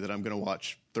certainty that I'm going to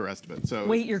watch the rest of it. So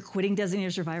wait, you're quitting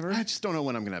Designated Survivor? I just don't know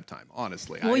when I'm going to have time,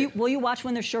 honestly. Will you watch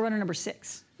when there's showrunner number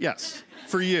 6? Yes,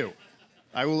 for you.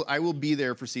 I will be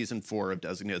there for season 4 of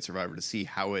Designated Survivor to see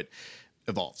how it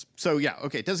evolves. So yeah,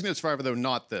 okay, Designated Survivor, though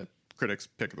not the critics'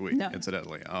 pick of the week,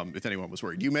 incidentally, if anyone was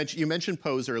worried. You mentioned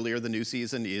Pose earlier. The new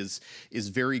season is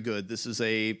very good. This is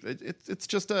it's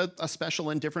just a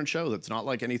special and different show that's not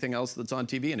like anything else that's on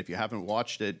TV. And if you haven't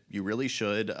watched it, you really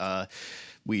should.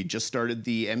 We just started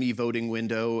the Emmy voting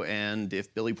window, and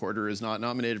if Billy Porter is not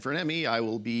nominated for an Emmy, I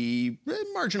will be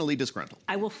marginally disgruntled.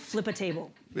 I will flip a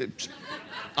table.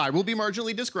 I will be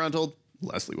marginally disgruntled.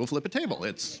 Leslie will flip a table.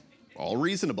 It's all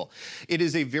reasonable. It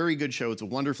is a very good show. It's a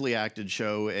wonderfully acted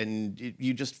show, and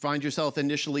you just find yourself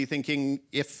initially thinking,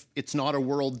 if it's not a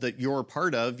world that you're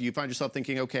part of, you find yourself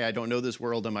thinking, okay, I don't know this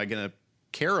world. Am I going to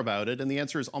care about it? And the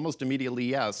answer is almost immediately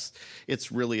yes.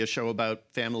 It's really a show about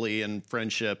family and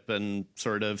friendship and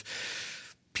sort of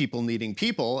people needing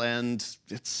people, and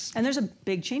it's... And there's a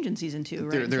big change in season 2,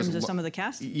 right, in terms of some of the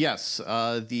cast? Yes.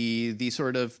 The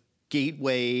sort of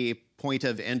gateway point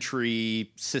of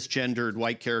entry cisgendered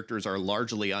white characters are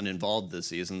largely uninvolved this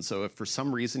season. So if for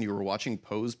some reason you were watching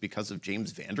Pose because of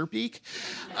James Van Der Beek,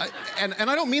 and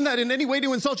I don't mean that in any way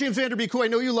to insult James Van Der Beek, who I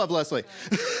know you love, Leslie.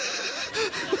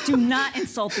 Do not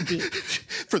insult the Beak.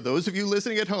 For those of you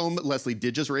listening at home, Leslie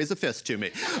did just raise a fist to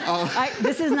me.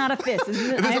 This is not a fist. This is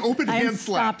an open hand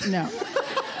slap. No.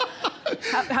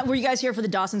 How, were you guys here for the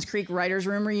Dawson's Creek Writers'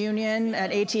 Room reunion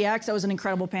at ATX? That was an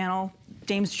incredible panel.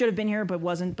 James should have been here, but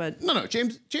wasn't. But no.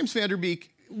 James Van Der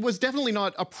Beek was definitely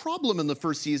not a problem in the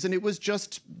first season. It was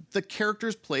just the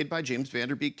characters played by James Van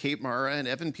Der Beek, Kate Mara, and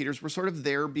Evan Peters were sort of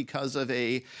there because of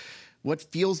what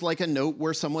feels like a note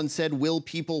where someone said, will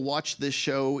people watch this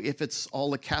show if it's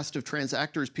all a cast of trans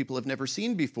actors people have never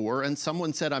seen before? And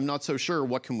someone said, I'm not so sure,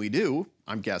 what can we do?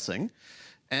 I'm guessing.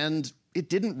 And it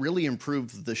didn't really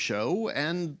improve the show,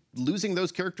 and losing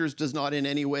those characters does not in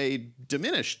any way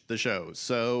diminish the show.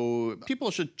 So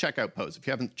people should check out Pose if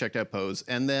you haven't checked out Pose.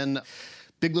 And then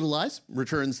Big Little Lies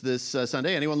returns this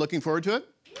Sunday. Anyone looking forward to it?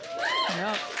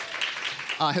 Yeah.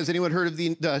 Has anyone heard of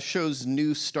the show's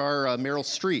new star, Meryl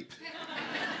Streep?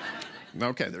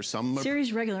 Okay, there's some...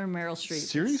 Series regular Meryl Streep.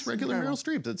 Series regular Meryl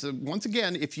Streep. That's once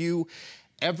again, if you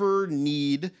ever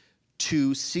need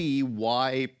to see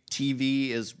why TV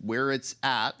is where it's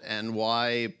at and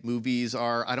why movies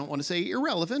are, I don't want to say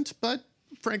irrelevant, but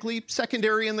frankly,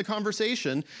 secondary in the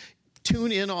conversation,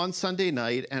 tune in on Sunday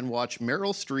night and watch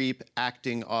Meryl Streep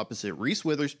acting opposite Reese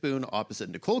Witherspoon, opposite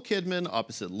Nicole Kidman,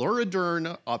 opposite Laura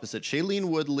Dern, opposite Shailene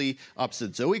Woodley,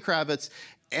 opposite Zoe Kravitz,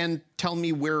 and tell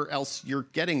me where else you're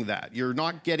getting that. You're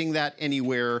not getting that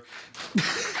anywhere.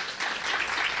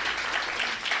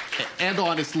 And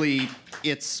honestly,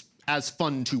 it's as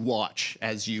fun to watch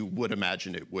as you would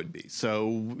imagine it would be.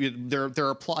 So there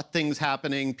are plot things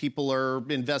happening. People are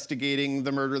investigating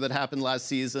the murder that happened last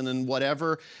season and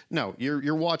whatever. No,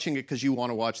 you're watching it because you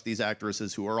want to watch these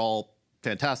actresses who are all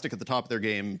fantastic at the top of their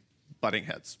game, butting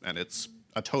heads. And it's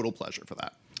a total pleasure for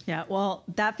that. Yeah, well,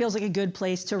 that feels like a good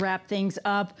place to wrap things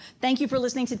up. Thank you for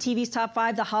listening to TV's Top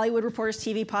 5, the Hollywood Reporters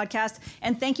TV podcast.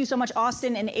 And thank you so much,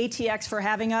 Austin and ATX, for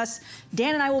having us.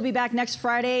 Dan and I will be back next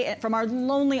Friday from our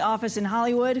lonely office in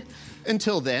Hollywood.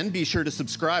 Until then, be sure to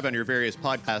subscribe on your various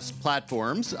podcast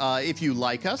platforms. If you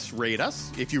like us, rate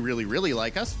us. If you really, really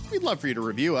like us, we'd love for you to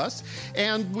review us.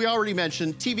 And we already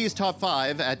mentioned TV's Top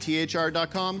 5 at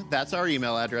thr.com. That's our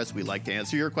email address. We like to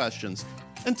answer your questions.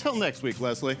 Until next week,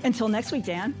 Leslie. Until next week,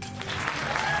 Dan.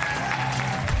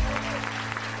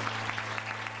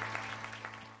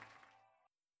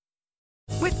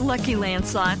 With Lucky Land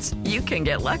Slots, you can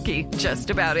get lucky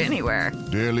just about anywhere.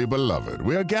 Dearly beloved,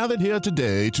 we are gathered here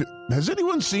today to... Has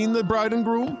anyone seen the bride and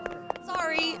groom?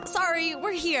 Sorry,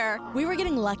 we're here. We were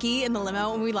getting lucky in the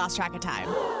limo and we lost track of time.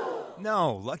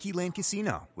 No, Lucky Land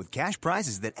Casino, with cash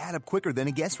prizes that add up quicker than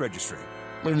a guest registry.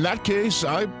 In that case,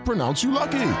 I pronounce you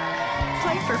lucky.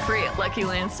 Play for free at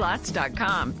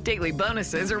LuckyLandSlots.com. Daily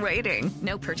bonuses are waiting.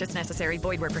 No purchase necessary.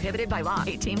 Void where prohibited by law.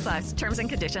 18+. Terms and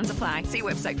conditions apply. See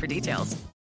website for details.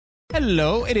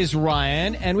 Hello, it is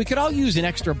Ryan, and we could all use an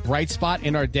extra bright spot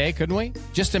in our day, couldn't we?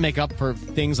 Just to make up for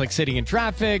things like sitting in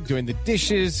traffic, doing the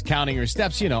dishes, counting your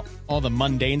steps, you know, all the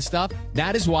mundane stuff.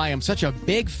 That is why I'm such a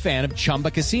big fan of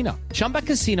Chumba Casino. Chumba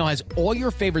Casino has all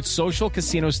your favorite social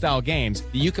casino-style games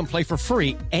that you can play for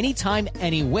free anytime,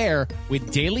 anywhere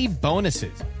with daily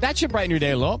bonuses. That should brighten your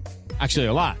day a little. Actually,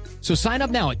 a lot. So sign up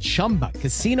now at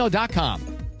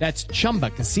ChumbaCasino.com. That's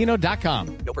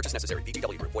ChumbaCasino.com. No purchase necessary.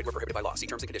 VGW Group. Void where prohibited by law. See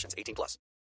terms and conditions. 18+.